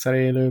egyszer-kétszer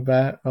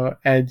élőbe.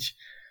 Egy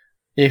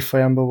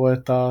évfolyamban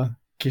volt a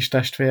kis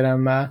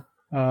testvéremmel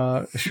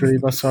a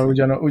suliba,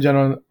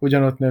 szóval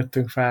ugyanott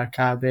nőttünk fel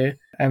kb.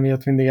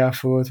 Emiatt mindig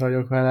elfogult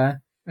vagyok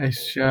vele,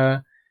 és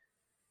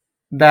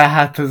de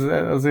hát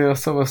azért a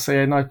Szoboszlai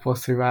egy nagy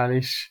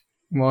posztrivális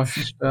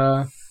most.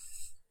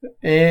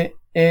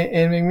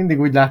 Én még mindig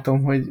úgy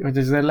látom, hogy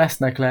azért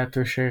lesznek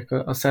lehetőségek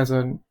a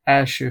szezon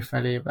első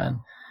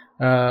felében.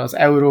 Az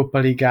Európa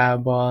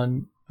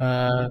Ligában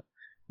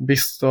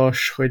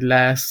biztos, hogy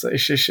lesz,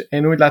 és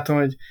én úgy látom,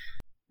 hogy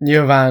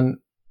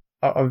nyilván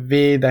a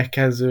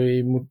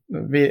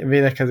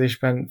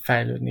védekezésben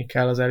fejlődni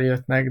kell az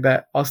Elliotnek,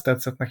 de azt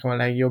tetszett nekem a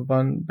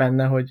legjobban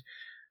benne, hogy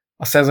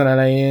a szezon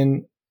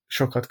elején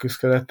sokat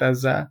küzdött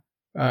ezzel,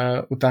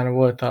 utána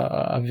volt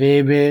a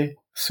VB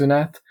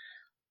szünet,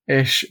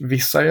 és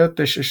visszajött,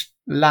 és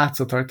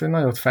látszott rajta, hogy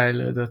nagyot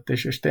fejlődött,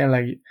 és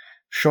tényleg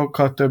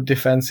sokkal több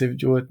defensive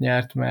duelt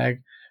nyert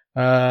meg,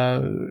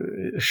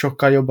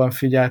 sokkal jobban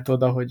figyelt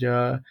oda, hogy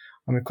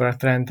amikor a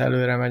Trent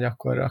előre megy,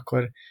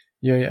 akkor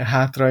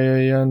hátra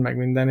jöjjön, meg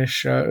minden,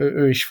 és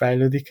ő is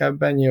fejlődik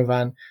ebben,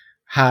 nyilván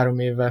 3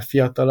 évvel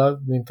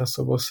fiatalabb, mint a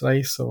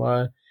Szoboszlai,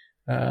 szóval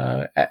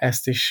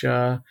ezt is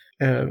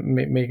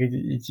még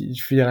így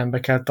figyelembe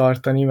kell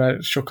tartani,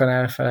 mert sokan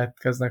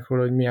elfeledkeznek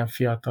róla, hogy milyen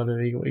fiatal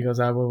ő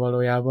igazából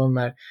valójában,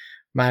 mert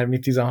már mi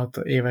 16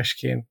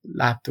 évesként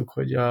láttuk,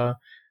 hogy a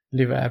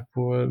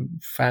Liverpool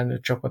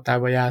felnőtt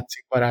csapatában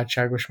játszik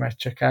barátságos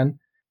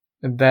meccseken,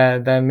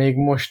 de még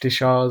most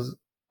is az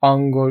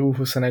angol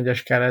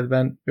U21-es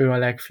keretben ő a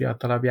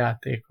legfiatalabb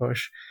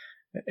játékos,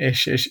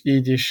 és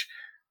így is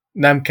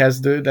nem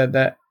kezdő,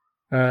 de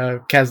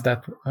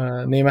kezdett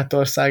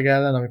Németország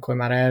ellen, amikor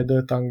már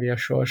eldőlt Anglia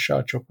sorsa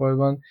a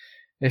csoportban,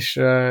 és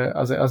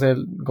azért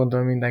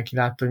gondolom mindenki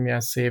látta, hogy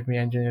milyen szép,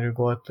 milyen gyönyörű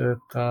gólt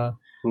lőtt.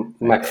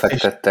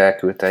 Megfektette,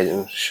 elküldte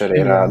egy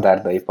sörére a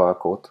dárdai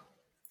palkót.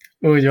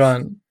 Úgy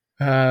van.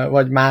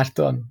 Vagy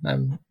Márton,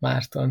 nem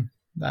Márton,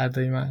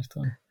 Dárdai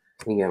Márton.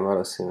 Igen,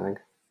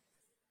 valószínűleg.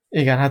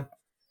 Igen, hát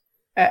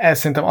ez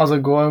szerintem az a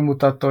gól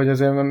mutatta, hogy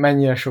azért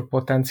mennyire sok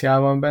potenciál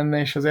van benne,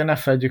 és azért ne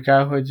feledjük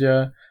el, hogy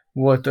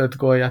volt 5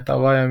 gólja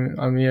tavaly,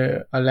 ami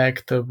a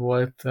legtöbb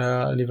volt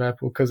a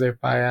Liverpool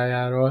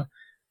középpályájáról,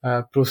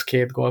 plusz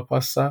 2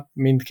 gólpassza,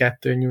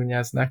 mindkettő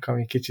Nuneznek,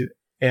 ami kicsit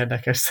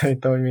érdekes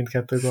szerintem, hogy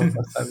mindkettő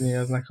gólpasszát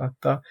Nuneznek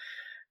adta,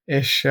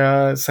 és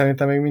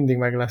szerintem még mindig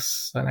meg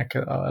lesznek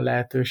a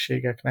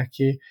lehetőségek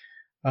neki.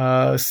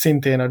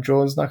 Szintén a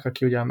Jonesnak,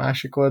 aki ugye a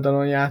másik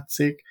oldalon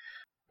játszik,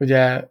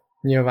 ugye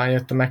nyilván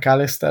jött a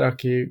McAllister,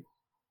 aki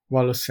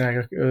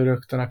valószínűleg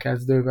rögtön a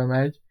kezdőbe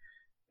megy,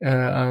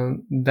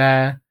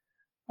 de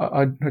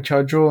hogyha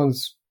a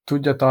Jones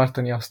tudja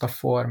tartani azt a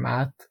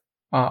formát,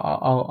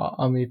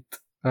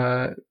 amit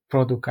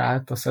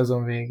produkált a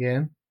szezon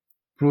végén,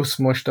 plusz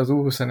most az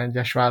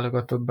U21-es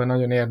válogatottban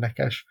nagyon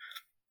érdekes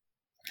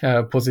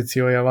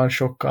pozíciója van,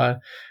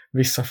 sokkal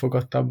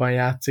visszafogottabban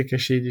játszik,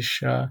 és így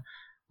is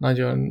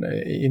nagyon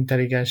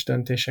intelligens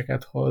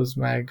döntéseket hoz,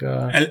 meg...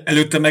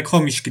 Előtte meg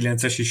hamis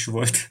 9-es is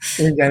volt.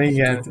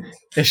 Igen.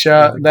 És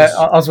de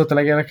az volt a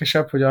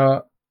legérdekesebb, hogy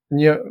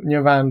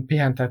nyilván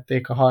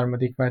pihentették a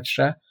harmadik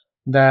meccsre,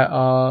 de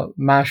a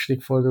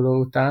második forduló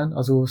után,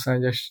 az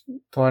U21-es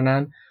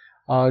tornán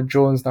a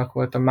Jonesnak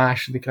volt a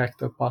második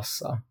legtöbb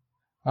passza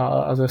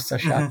az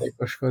összes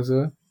játékos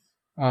közül,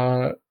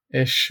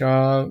 és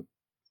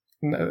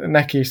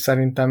neki is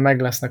szerintem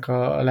meg lesznek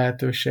a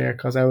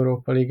lehetőségek az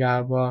Európa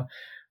Ligába.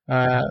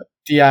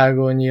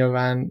 Thiago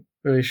nyilván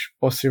ő is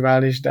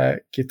posztrivális,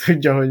 de ki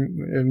tudja, hogy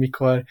ő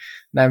mikor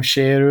nem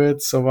sérült,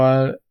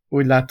 szóval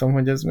úgy látom,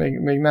 hogy ez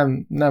még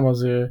nem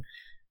az ő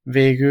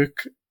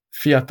végük.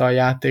 Fiatal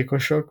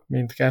játékosok,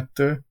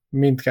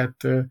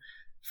 mindkettő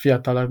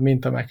fiatalabb,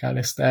 mint a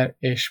McAllister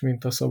és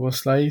mint a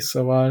Szoboszlai,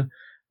 szóval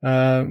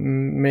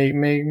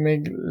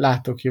még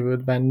látok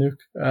jövőt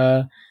bennük,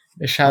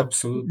 és hát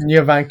abszolút.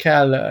 Nyilván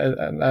kell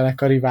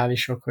ennek a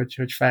riválisok,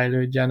 hogy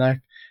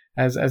fejlődjenek.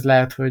 Ez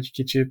lehet, hogy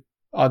kicsit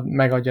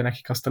megadja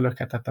nekik azt a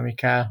löketet, ami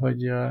kell,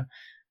 hogy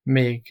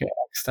még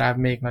extra,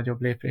 még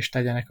nagyobb lépést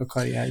tegyenek a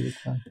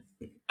karrierjükben.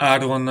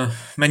 Áron,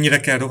 mennyire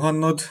kell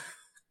rohannod?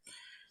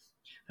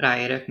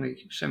 Ráérek,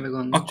 még semmi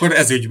gond. Akkor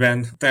ez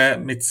ügyben,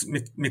 te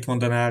mit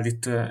mondanál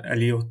itt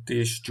Elliot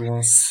és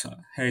Jones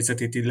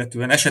helyzetét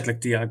illetően? Esetleg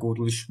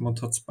Thiagóról is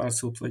mondhatsz pár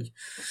szót, vagy...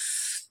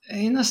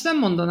 Én azt nem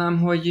mondanám,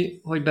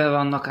 hogy be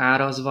vannak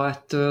árazva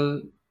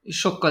ettől,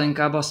 sokkal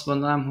inkább azt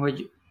mondanám,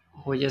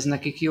 hogy ez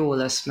nekik jó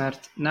lesz,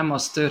 mert nem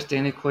az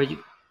történik,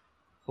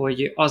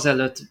 hogy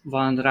azelőtt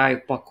van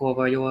rájuk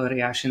pakolva egy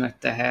óriási nagy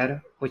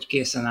teher, hogy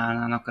készen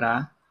állnának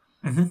rá.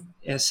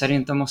 Ez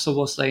szerintem a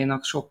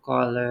Szoboszlainak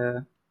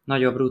sokkal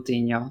nagyobb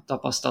rutinja,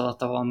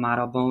 tapasztalata van már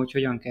abban, hogy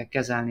hogyan kell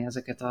kezelni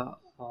ezeket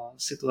a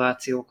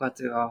szituációkat.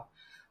 Ő a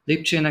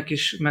Lipcsének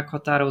is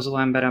meghatározó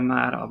embere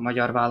már, a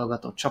magyar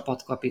válogatott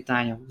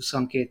csapatkapitánya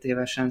 22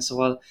 évesen,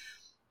 szóval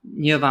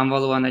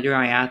nyilvánvalóan egy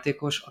olyan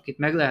játékos, akit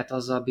meg lehet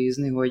azzal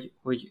bízni,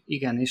 hogy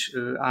igenis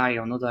ő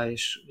álljon oda,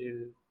 és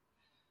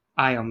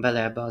álljon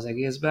bele ebbe az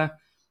egészbe.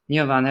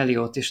 Nyilván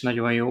Elliot is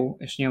nagyon jó,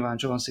 és nyilván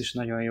Jones is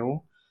nagyon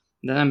jó,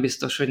 de nem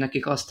biztos, hogy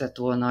nekik azt tett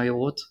volna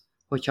jót,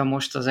 hogyha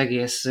most az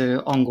egész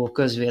angol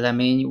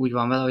közvélemény úgy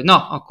van vele, hogy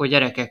na, akkor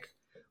gyerekek,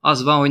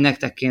 az van, hogy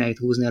nektek kéne itt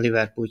húzni a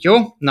Liverpoolt, jó?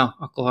 Na,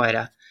 akkor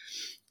hajrá!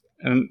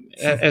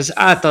 Ez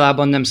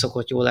általában nem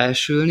szokott jól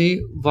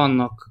elsülni,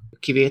 vannak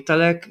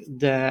kivételek,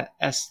 de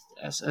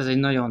ez egy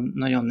nagyon,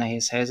 nagyon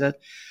nehéz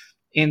helyzet.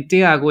 Én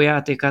Thiago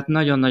játékát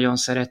nagyon-nagyon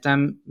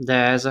szeretem, de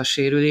ez a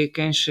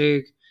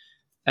sérülékenység,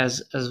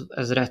 ez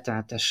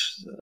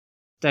rettenetes.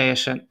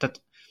 Teljesen,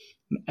 tehát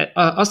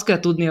azt kell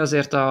tudni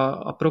azért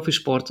a profi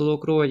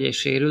sportolókról, hogy egy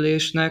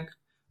sérülésnek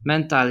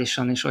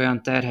mentálisan is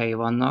olyan terhei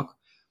vannak,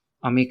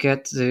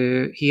 amiket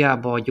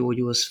hiába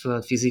gyógyulsz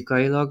föl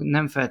fizikailag,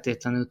 nem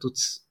feltétlenül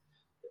tudsz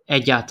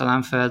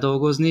egyáltalán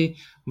feldolgozni,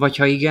 vagy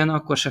ha igen,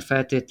 akkor se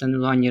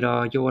feltétlenül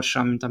annyira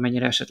gyorsan, mint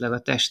amennyire esetleg a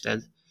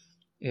tested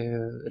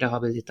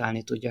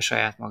rehabilitálni tudja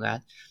saját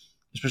magát.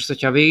 És most,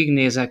 hogyha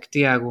végignézek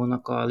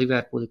Thiagónak a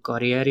Liverpooli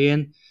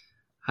karrierjén,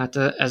 hát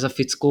ez a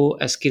fickó,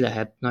 ez ki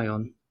lehet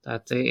nagyon.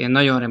 Tehát én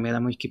nagyon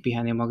remélem, hogy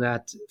kipiheni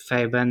magát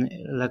fejben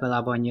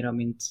legalább annyira,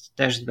 mint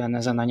testben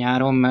ezen a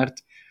nyáron, mert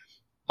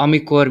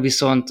amikor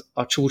viszont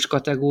a csúcs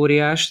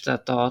kategóriás,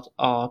 tehát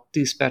a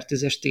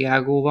 10/10-es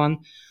Thiago van,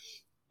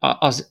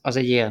 az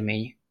egy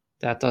élmény.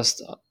 Tehát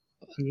azt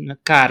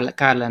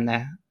kár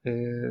lenne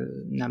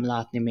nem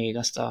látni még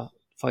azt a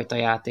fajta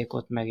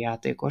játékot, meg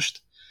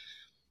játékost.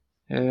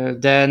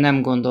 De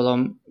nem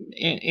gondolom.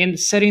 Én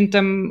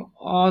szerintem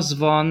az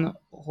van,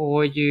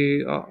 hogy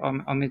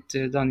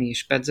amit Dani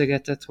is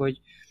pedzegetett,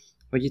 hogy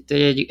itt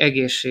egy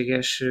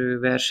egészséges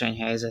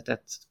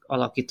versenyhelyzetet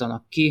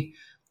alakítanak ki,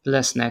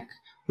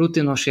 lesznek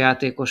rutinos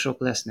játékosok,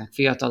 lesznek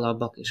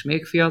fiatalabbak és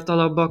még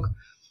fiatalabbak,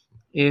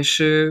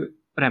 és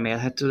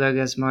remélhetőleg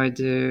ez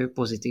majd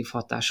pozitív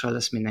hatással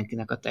lesz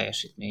mindenkinek a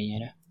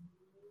teljesítményére.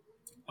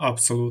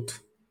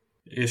 Abszolút.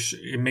 És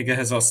én még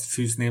ehhez azt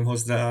fűzném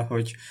hozzá,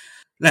 hogy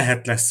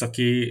lesz,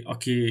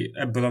 aki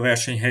ebből a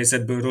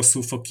versenyhelyzetből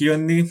rosszul fog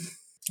kijönni,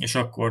 és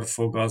akkor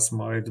fog az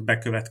majd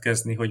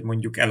bekövetkezni, hogy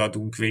mondjuk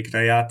eladunk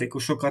végre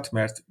játékosokat,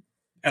 mert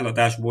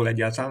eladásból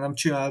egyáltalán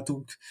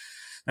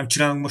nem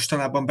csinálunk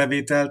mostanában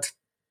bevételt.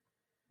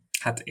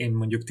 Hát én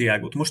mondjuk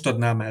Thiagót most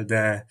adnám el,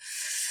 de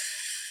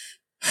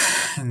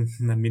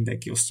nem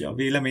mindenki osztja a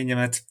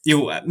véleményemet.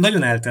 Jó,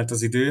 nagyon eltelt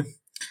az idő.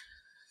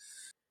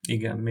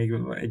 Igen, még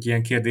egy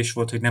ilyen kérdés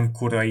volt, hogy nem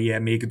korai-e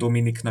még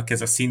Dominiknak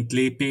ez a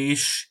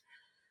szintlépés.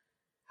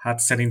 Hát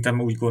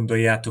szerintem úgy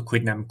gondoljátok,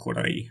 hogy nem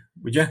korai,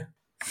 ugye?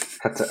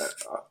 Hát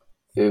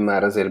ő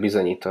már azért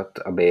bizonyított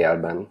a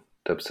BL-ben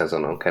több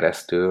szezonon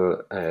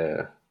keresztül.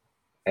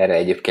 Erre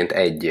egyébként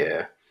egy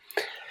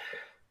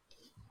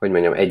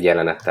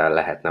jelenettel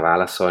lehetne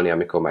válaszolni,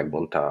 amikor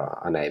megmondta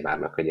a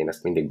Neymarnak, hogy én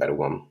ezt mindig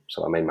berúgom,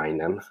 szóval megy már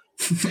innen.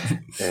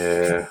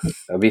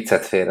 A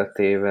viccet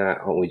félretéve,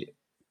 amúgy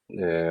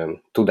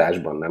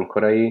tudásban nem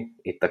korai.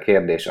 Itt a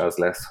kérdés az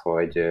lesz,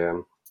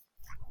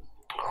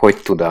 hogy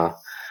tud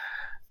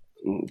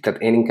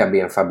tehát én inkább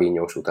ilyen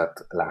Fabinho-s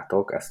utat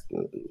látok, ezt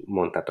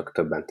mondtátok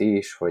többen ti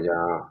is,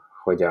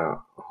 hogy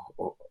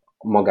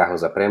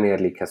magához a Premier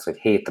League-hez, hogy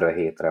hétről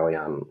hétre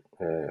olyan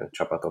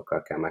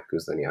csapatokkal kell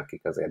megküzdeni,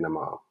 akik azért nem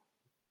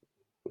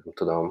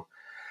tudom,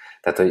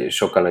 tehát hogy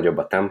sokkal nagyobb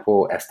a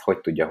tempó, ezt hogy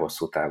tudja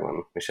hosszú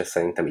távon, és ez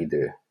szerintem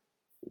idő.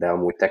 De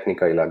amúgy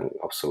technikailag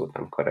abszolút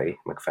nem korai,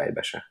 meg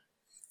fejbe se.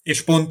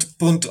 És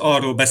pont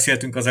arról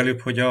beszéltünk az előbb,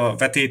 hogy a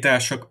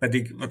vetétársak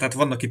pedig, tehát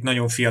vannak itt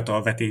nagyon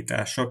fiatal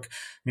vetétársak,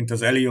 mint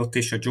az Elliot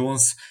és a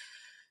Jones,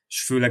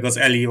 és főleg az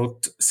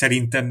Elliot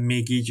szerintem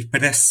még így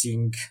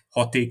pressing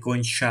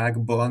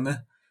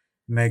hatékonyságban,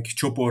 meg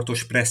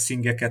csoportos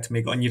pressingeket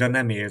még annyira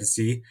nem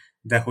érzi,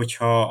 de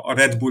hogyha a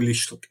Red Bull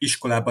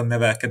iskolában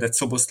nevelkedett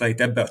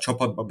Szoboszlait ebbe a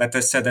csapatba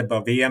beteszed, ebbe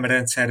a VM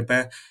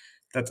rendszerbe,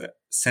 tehát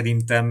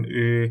szerintem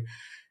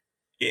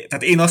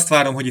tehát én azt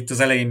várom, hogy itt az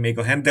elején még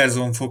a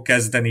Henderson fog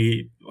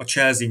kezdeni a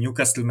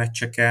Chelsea-Newcastle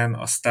meccseken,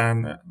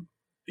 aztán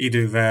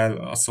idővel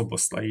a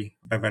Szoboszlai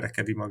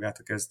beverekedi magát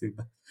a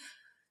kezdőbe.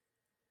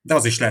 De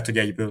az is lehet, hogy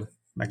egyből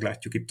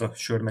meglátjuk itt a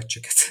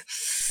sörmeccseket.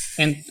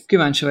 Én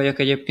kíváncsi vagyok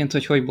egyébként,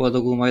 hogy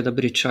boldogul majd a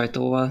brit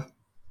sajtóval.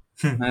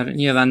 Mert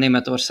nyilván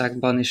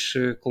Németországban is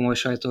komoly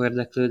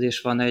sajtóérdeklődés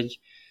van egy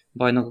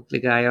Bajnokok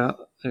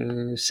Ligája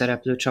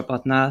szereplő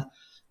csapatnál,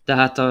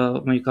 tehát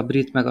mondjuk a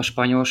brit meg a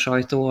spanyol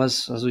sajtó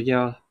az ugye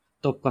a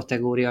top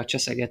kategória a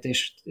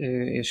cseszegetés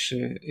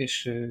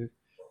és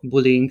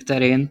bullying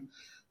terén.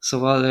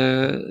 Szóval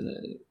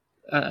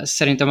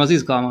szerintem az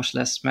izgalmas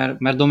lesz,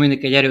 mert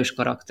Dominik egy erős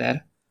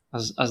karakter,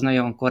 az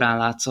nagyon korán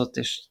látszott,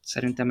 és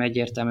szerintem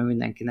egyértelmű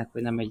mindenkinek,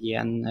 hogy nem egy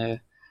ilyen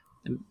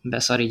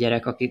beszari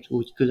gyerek, akit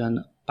úgy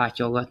külön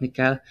pátyolgatni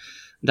kell.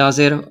 De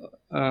azért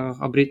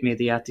a brit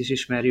médiát is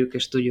ismerjük,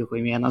 és tudjuk,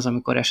 hogy milyen az,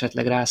 amikor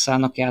esetleg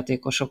rászállnak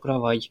játékosokra,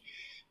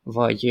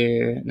 vagy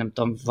nem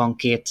tudom, van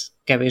két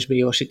kevésbé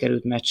jól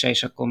sikerült meccse,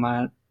 és akkor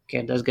már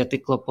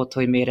kérdezgetik Kloppot,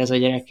 hogy miért ez a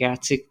gyerek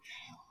játszik.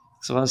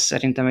 Szóval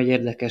szerintem egy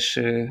érdekes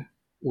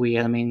új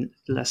élmény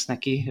lesz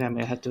neki,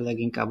 remélhetőleg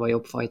inkább a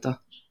jobb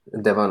fajta.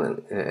 De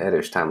van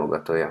erős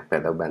támogatója,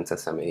 például Bence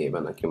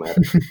személyében, aki már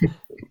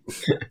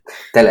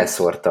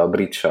teleszórta a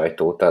brit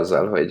sajtót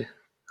azzal, hogy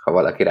ha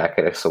valaki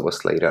rákeres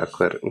Szoboszlaira,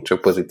 akkor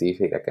csak pozitív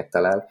híreket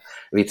talál.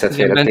 Viccet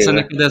Igen, Bence, félretéve.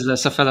 neked ez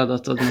lesz a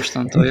feladatod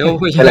mostantól, jó?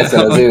 Hogy Te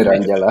leszel az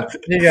őrangyala.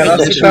 Igen,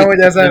 azt És hiszem, hogy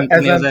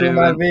dönteni az ezentúl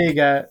már erővel.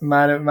 vége,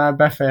 már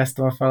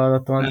befejeztem a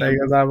feladatomat, de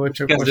igazából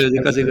csak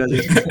Kezdődik az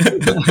igazi.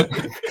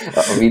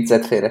 A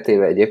viccet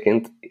félretéve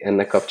egyébként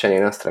ennek kapcsán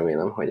én azt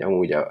remélem, hogy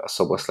amúgy a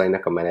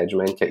Szoboszlainak a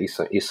menedzsmentje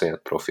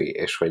iszonyat profi,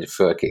 és hogy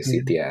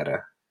fölkészíti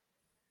erre.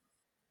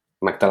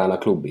 Meg talán a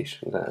klub is.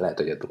 De lehet,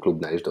 hogy a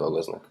klubnál is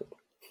dolgoznak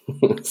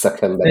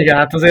szakemberek. Igen,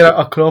 hát azért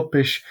a Klopp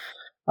is,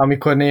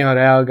 amikor néha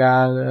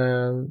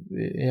reagál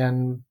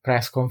ilyen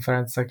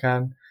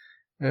presszkonferenceken,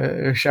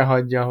 ő se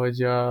hagyja,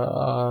 hogy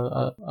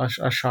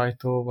a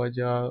sajtó vagy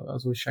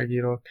az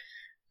újságírók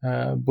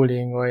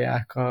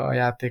bullyingolják a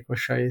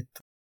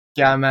játékosait.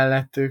 Kell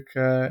mellettük,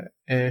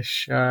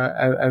 és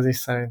ez is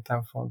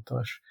szerintem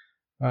fontos.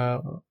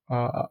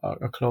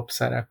 A Klopp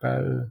szerepe,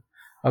 ő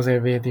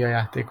azért védi a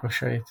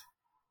játékosait.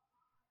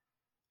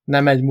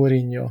 Nem egy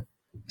Mourinho.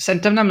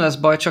 Szerintem nem lesz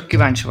baj, csak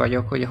kíváncsi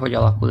vagyok, hogy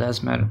alakul ez,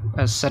 mert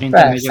ez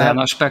szerintem egy Persze. olyan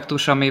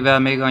aspektus, amivel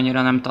még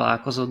annyira nem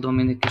találkozott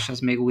Dominik, és ez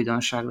még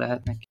újdonság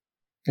lehet neki.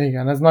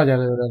 Igen, ez nagy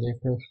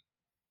előrelépés.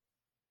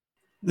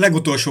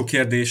 Legutolsó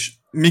kérdés,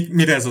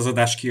 mire ez az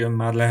adás kijön,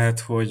 már lehet,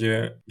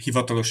 hogy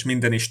hivatalos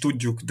minden is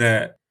tudjuk,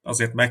 de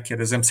azért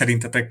megkérdezem,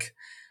 szerintetek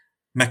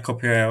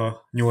megkapja-e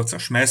a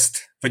 8-as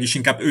mezt, vagyis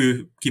inkább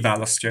ő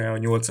kiválasztja-e a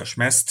 8-as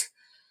mezt,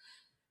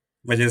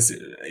 vagy ez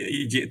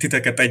így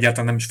titeket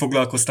egyáltalán nem is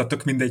foglalkoztat,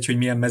 tök mindegy, hogy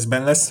milyen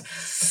mezben lesz.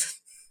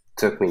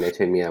 Tök mindegy,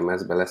 hogy milyen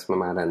mezben lesz, ma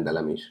már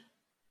rendelem is.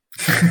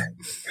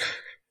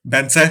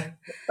 Bence?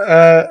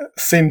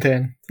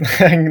 Szintén.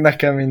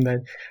 Nekem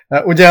mindegy.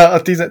 Ugye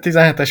a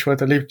 17-es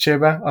volt a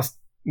Lipcsébe, azt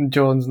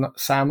Jones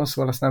száma,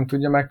 szóval azt nem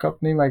tudja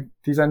megkapni, meg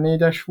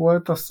 14-es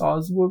volt a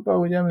Salzburgban,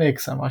 úgy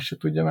emlékszem, azt se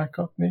tudja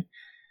megkapni.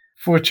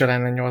 Furcsa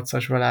lenne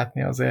 8-asba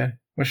látni azért.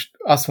 Most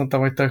azt mondtam,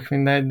 hogy tök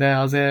mindegy, de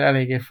azért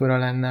eléggé fura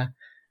lenne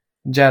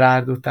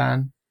Gerrard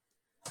után.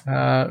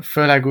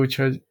 Főleg úgy,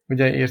 hogy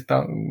ugye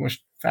írtam,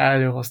 most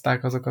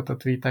előhozták azokat a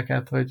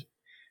tweeteket, hogy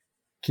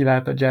ki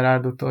lehet a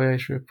Gerrard utója,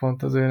 és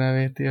pont az ő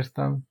nevét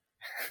írtam.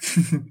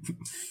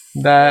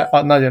 De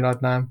nagyon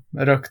adnám,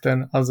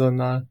 rögtön,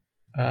 azonnal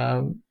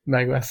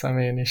megveszem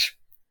én is.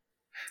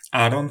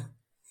 Áron?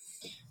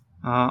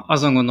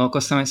 Azon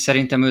gondolkoztam, hogy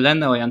szerintem ő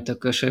lenne olyan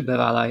tökös, hogy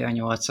bevállalja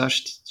a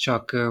 8-ast,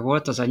 csak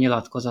volt az a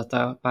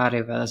nyilatkozata pár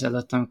évvel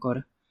ezelőtt,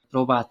 amikor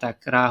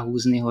próbálták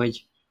ráhúzni,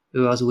 hogy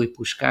ő az új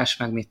Puskás,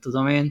 meg mit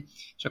tudom én,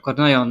 és akkor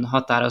nagyon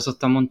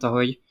határozottan mondta,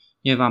 hogy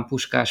nyilván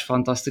Puskás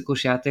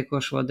fantasztikus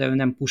játékos volt, de ő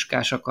nem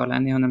Puskás akar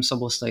lenni, hanem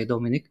Szoboszlai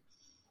Dominik.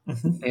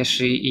 És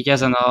így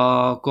ezen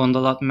a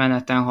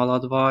gondolatmeneten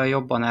haladva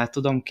jobban el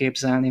tudom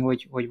képzelni,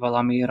 hogy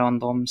valami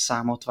random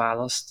számot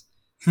választ.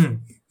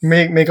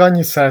 Még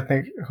annyit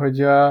szeretnék,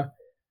 hogy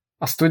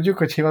azt tudjuk,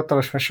 hogy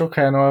hivatalos, mert sok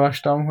helyen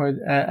olvastam, hogy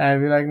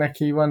elvileg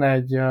neki van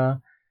egy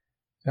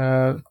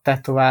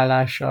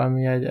tetoválása,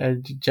 ami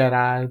egy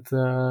Gerrard,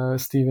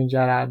 Steven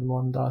Gerrard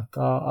mondat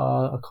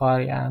a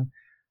karján.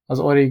 Az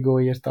Origo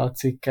írta a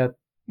cikket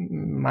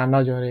már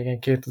nagyon régen,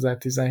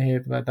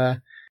 2017-ben,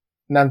 de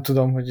nem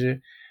tudom, hogy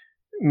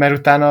mert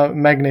utána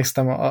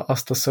megnéztem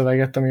azt a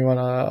szöveget, ami van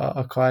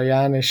a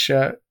karján, és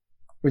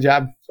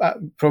ugye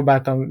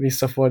próbáltam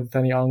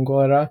visszafordítani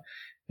angolra,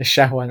 és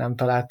sehol nem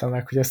találtam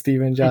meg, hogy a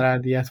Steven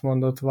Gerrard ilyet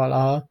mondott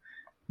valaha,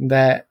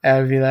 de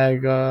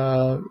elvileg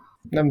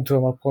nem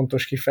tudom a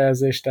pontos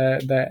kifejezést,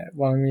 de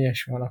valami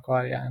ilyesmi van a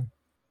karján.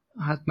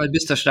 Hát majd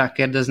biztos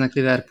rákérdeznek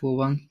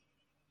Liverpoolban.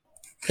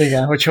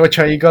 Igen,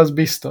 hogyha igaz,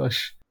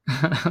 biztos.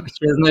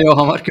 Úgyhogy ez nagyon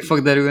hamar ki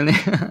fog derülni.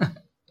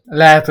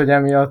 Lehet, hogy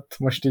emiatt,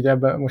 most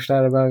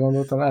erre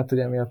belegondoltam, lehet, hogy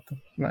emiatt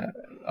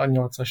a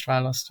 8-as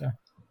választja.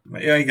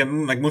 Ja igen,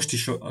 meg most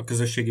is a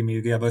közösségi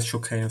médiában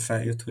sok helyen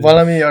feljött. Hogy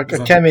valami a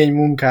kemény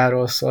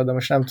munkáról szól, de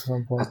most nem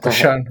tudom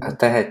pontosan. A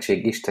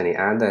tehetség isteni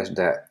áldás,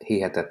 de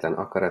hihetetlen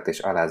akarat és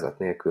alázat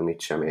nélkül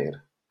mit sem ér.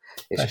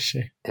 És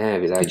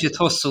elvileg... Kicsit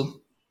hosszú.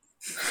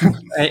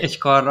 Egy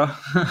karra.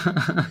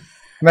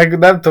 Meg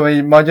nem tudom,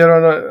 hogy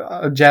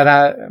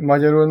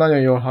magyarul nagyon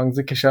jól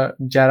hangzik, és a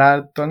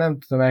Gerrardtól nem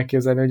tudom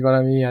elképzelni, hogy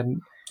valami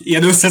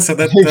ilyen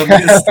összeszedettem,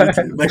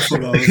 ezt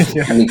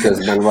megfogalmazom.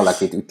 Miközben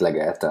valakit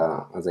ütlegelt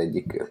az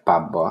egyik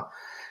pubba,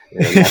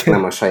 mert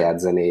nem a saját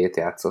zenéjét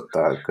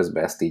játszotta,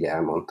 közben ezt így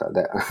elmondta,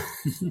 de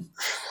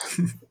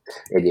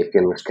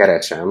egyébként most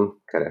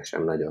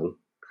keresem nagyon.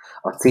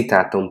 A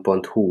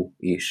citátum.hu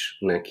is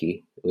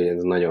neki, ugye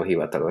ez nagyon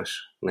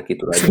hivatalos, neki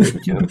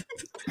tulajdonítja.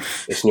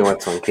 És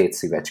 82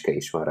 szívecske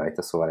is van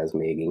rajta, szóval ez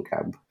még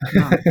inkább.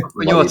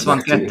 A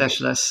 82-es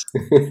lesz.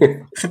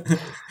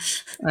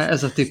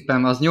 Ez a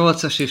tippem, az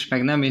 8-as is,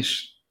 meg nem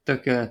is,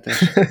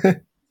 tökéletes.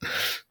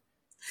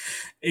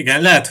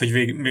 Igen, lehet, hogy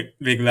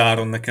végül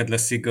Áron neked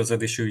lesz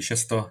igazad, és ő is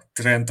ezt a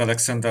Trent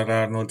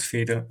Alexander-Arnold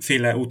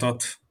féle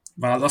utat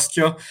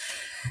választja.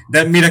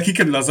 De mire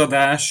kikerül az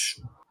adás,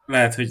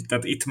 lehet, hogy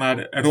tehát itt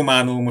már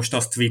Románó most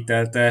azt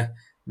tweetelte,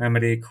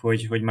 nemrég,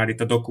 hogy már itt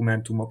a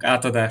dokumentumok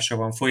átadása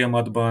van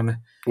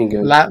folyamatban.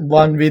 Igen.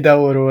 Van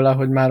videó róla,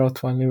 hogy már ott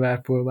van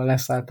Liverpoolban,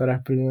 leszállt a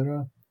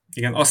repülőről.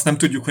 Igen, azt nem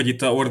tudjuk, hogy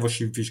itt a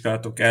orvosi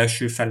vizsgálatok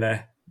első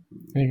fele,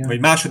 Igen. vagy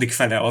második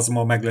fele az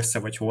ma meg lesz-e,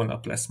 vagy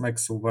holnap lesz meg,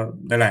 szóval,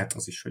 de lehet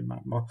az is, hogy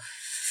már ma.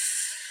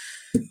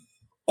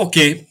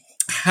 Oké,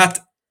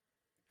 hát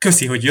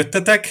köszi, hogy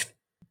jöttetek.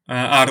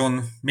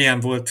 Áron, milyen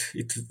volt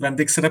itt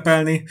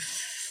vendégszerepelni?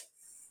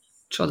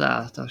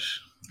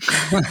 Csodálatos.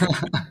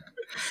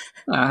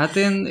 Hát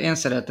én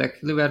szeretek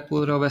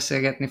Liverpoolról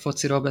beszélgetni,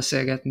 fociról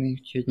beszélgetni,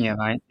 úgyhogy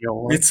nyilván jó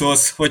volt. Mit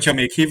szólsz, hogyha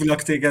még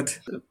hívlak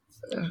téged?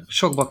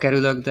 Sokba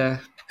kerülök,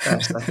 de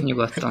persze,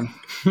 nyugodtan.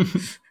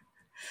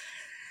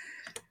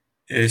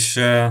 És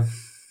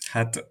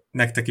hát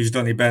nektek is,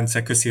 Dani,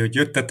 Bence, köszi, hogy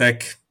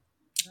jöttetek.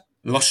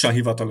 Lassan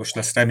hivatalos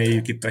lesz,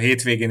 reméljük itt a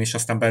hétvégén, és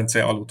aztán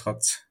Bence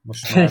aludhatsz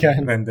most már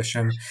Igen.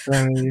 rendesen.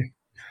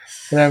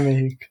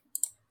 Reméljük.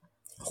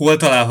 Hol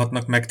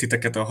találhatnak meg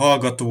titeket a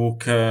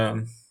hallgatók?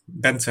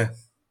 Bence?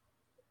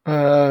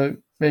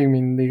 Még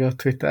mindig a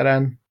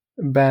Twitteren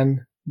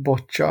Ben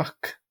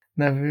Bocsak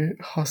nevű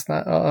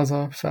az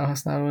a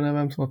felhasználó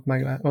nevem,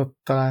 ott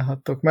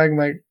találhattok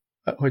meg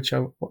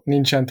hogyha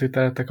nincsen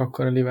Twitteretek,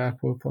 akkor a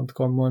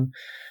liverpool.com-on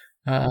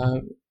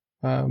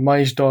ma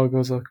is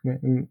dolgozok,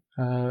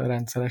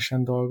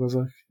 rendszeresen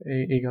dolgozok,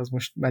 igaz,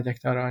 most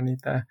megyek nyaralni,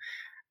 de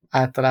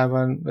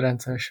általában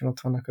rendszeresen ott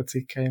vannak a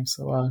cikkeim,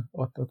 szóval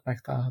ott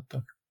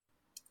megtalálhattok.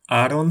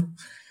 Áron?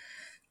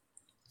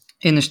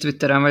 Én is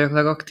Twitteren vagyok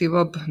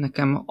legaktívabb,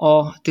 nekem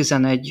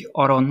A11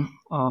 Aron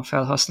a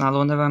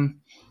felhasználó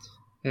nevem,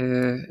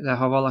 de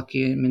ha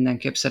valaki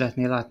mindenképp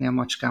szeretné látni a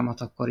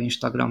macskámat, akkor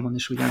Instagramon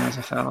is ugyanaz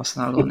a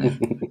felhasználó név.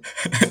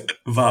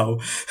 Wow!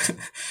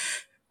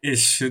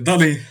 És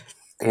Dani?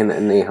 Én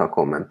néha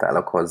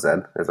kommentálok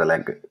hozzád, ez a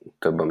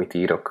legtöbb, amit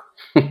írok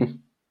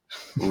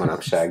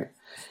manapság.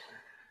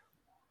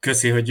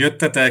 Köszi, hogy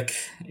jöttetek,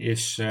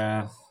 és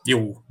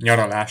jó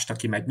nyaralást,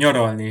 aki megy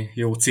nyaralni,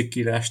 jó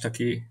cikkírást,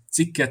 aki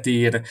cikket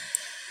ír.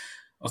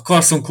 A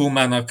Carson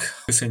Kómának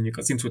köszönjük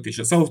az intrót és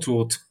az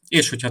outrót,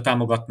 és hogyha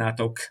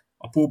támogatnátok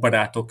a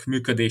Póbarátok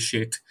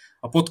működését,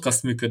 a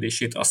podcast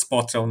működését, azt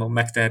Patreonon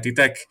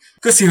megtehetitek.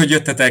 Köszi, hogy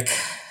jöttetek!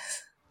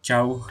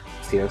 Ciao.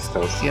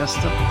 Sziasztok!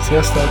 Sziasztok!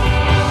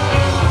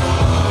 Sziasztok!